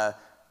sort of a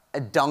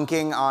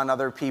dunking on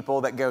other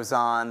people that goes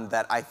on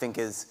that I think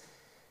is,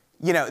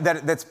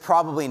 that's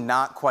probably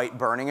not quite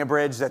burning a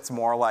bridge. That's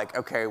more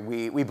okay,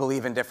 we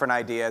believe in different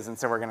ideas, and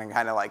so we're going to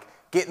kind of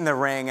get in the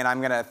ring, and I'm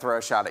going to throw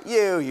a shot at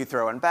you, you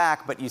throw one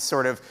back, but you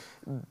sort of,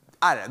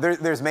 I don't know,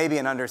 there's maybe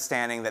an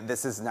understanding that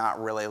this is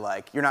not really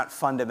you're not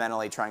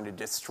fundamentally trying to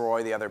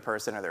destroy the other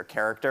person or their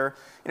character.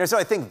 So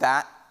I think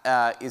that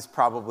is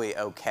probably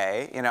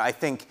okay. I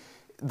think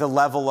the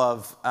level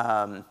of,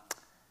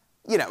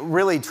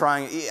 really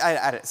trying,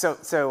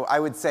 so I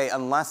would say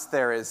unless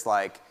there is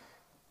like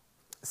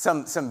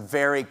some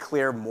very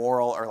clear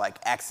moral or like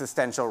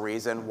existential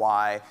reason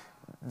why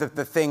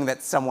the thing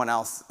that someone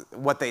else,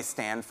 what they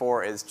stand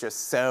for is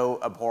just so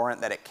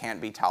abhorrent that it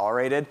can't be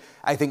tolerated,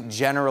 I think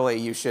generally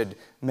you should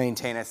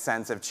maintain a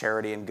sense of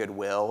charity and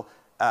goodwill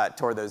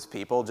toward those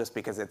people, just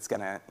because it's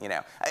gonna,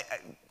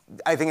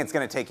 I think it's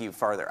gonna take you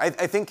farther. I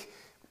think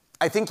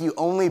you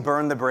only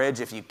burn the bridge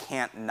if you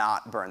can't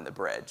not burn the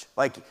bridge.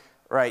 Like,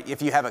 right,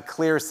 if you have a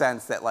clear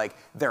sense that like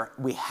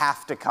we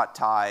have to cut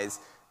ties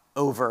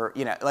over,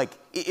 like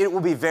it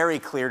will be very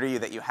clear to you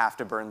that you have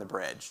to burn the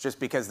bridge just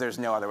because there's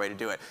no other way to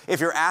do it. If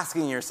you're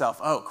asking yourself,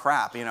 oh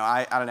crap,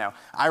 I don't know,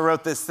 I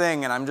wrote this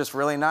thing and I'm just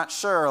really not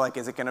sure, like,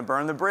 is it gonna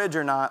burn the bridge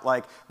or not?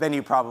 Like, then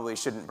you probably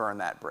shouldn't burn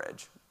that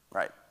bridge,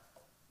 right?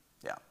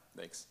 Yeah.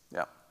 Thanks.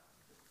 Yeah.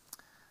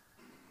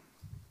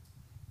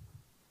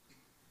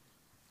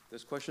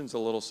 This question's a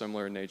little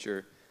similar in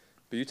nature,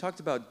 but you talked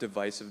about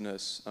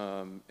divisiveness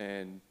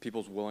and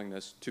people's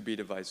willingness to be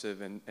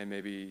divisive and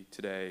maybe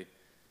today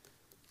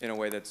in a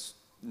way that's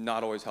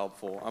not always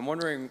helpful. I'm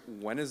wondering,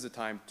 when is the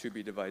time to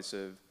be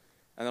divisive?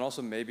 And then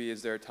also maybe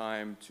is there a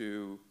time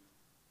to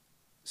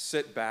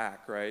sit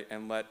back, right,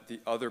 and let the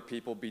other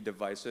people be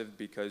divisive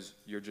because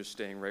you're just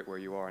staying right where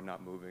you are and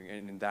not moving,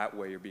 and in that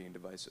way you're being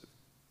divisive.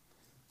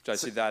 Which I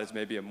see that as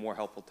maybe a more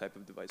helpful type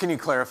of divisiveness. Can you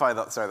clarify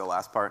the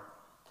last part?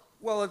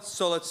 Well,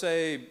 let's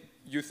say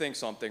you think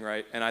something,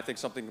 right, and I think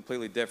something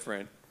completely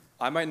different.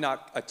 I might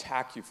not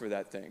attack you for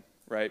that thing,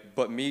 right?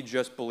 But me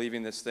just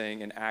believing this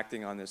thing and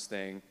acting on this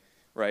thing,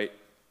 right,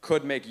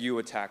 could make you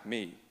attack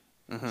me.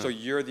 Mm-hmm. So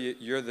you're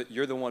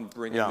the one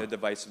bringing the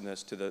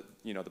divisiveness to the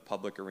the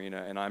public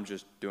arena, and I'm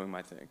just doing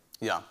my thing.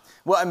 Yeah.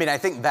 Well, I mean, I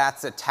think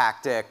that's a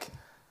tactic.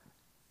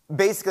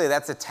 Basically,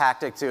 that's a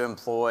tactic to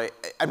employ.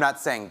 I'm not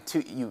saying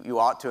you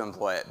ought to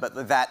employ it,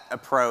 but that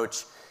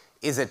approach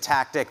is a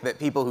tactic that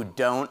people who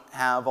don't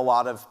have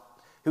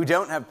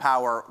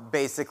power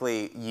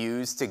basically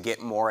use to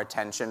get more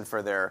attention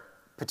for their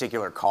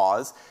particular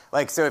cause.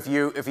 Like, so if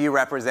you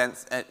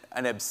represent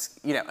an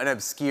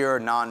obscure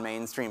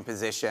non-mainstream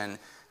position,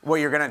 what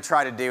you're going to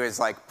try to do is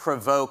like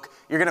provoke,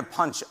 you're going to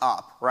punch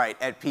up, right,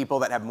 at people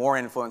that have more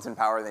influence and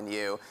power than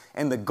you.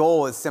 And the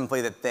goal is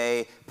simply that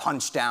they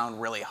punch down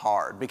really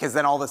hard, because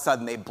then all of a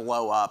sudden they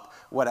blow up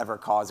whatever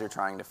cause you're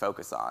trying to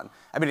focus on.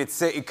 I mean,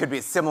 it could be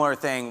a similar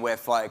thing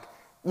with like,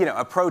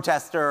 a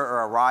protester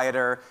or a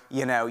rioter.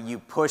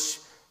 You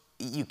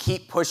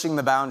keep pushing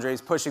the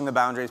boundaries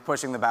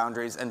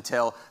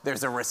until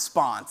there's a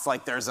response,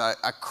 like there's a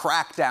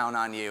crackdown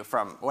on you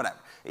from whatever,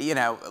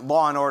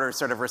 law and order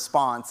sort of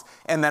response,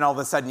 and then all of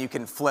a sudden you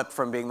can flip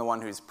from being the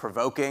one who's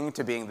provoking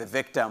to being the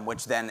victim,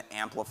 which then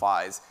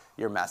amplifies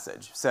your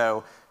message.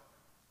 So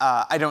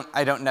I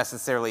don't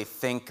necessarily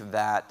think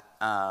that,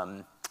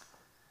 I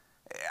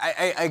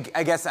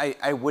guess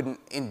I wouldn't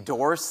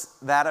endorse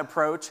that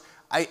approach.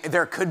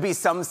 There could be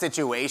some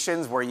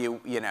situations where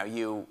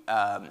the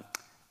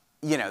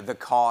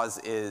cause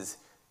is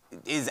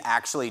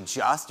actually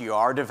just. You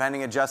are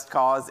defending a just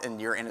cause, and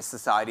you're in a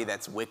society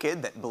that's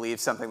wicked, that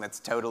believes something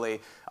that's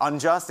totally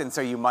unjust, and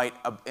so you might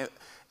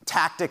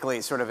tactically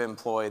sort of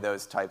employ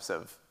those types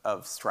of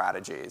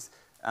strategies.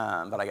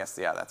 But I guess,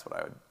 that's what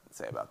I would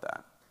say about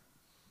that.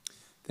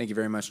 Thank you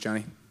very much,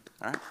 Johnny.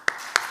 All right.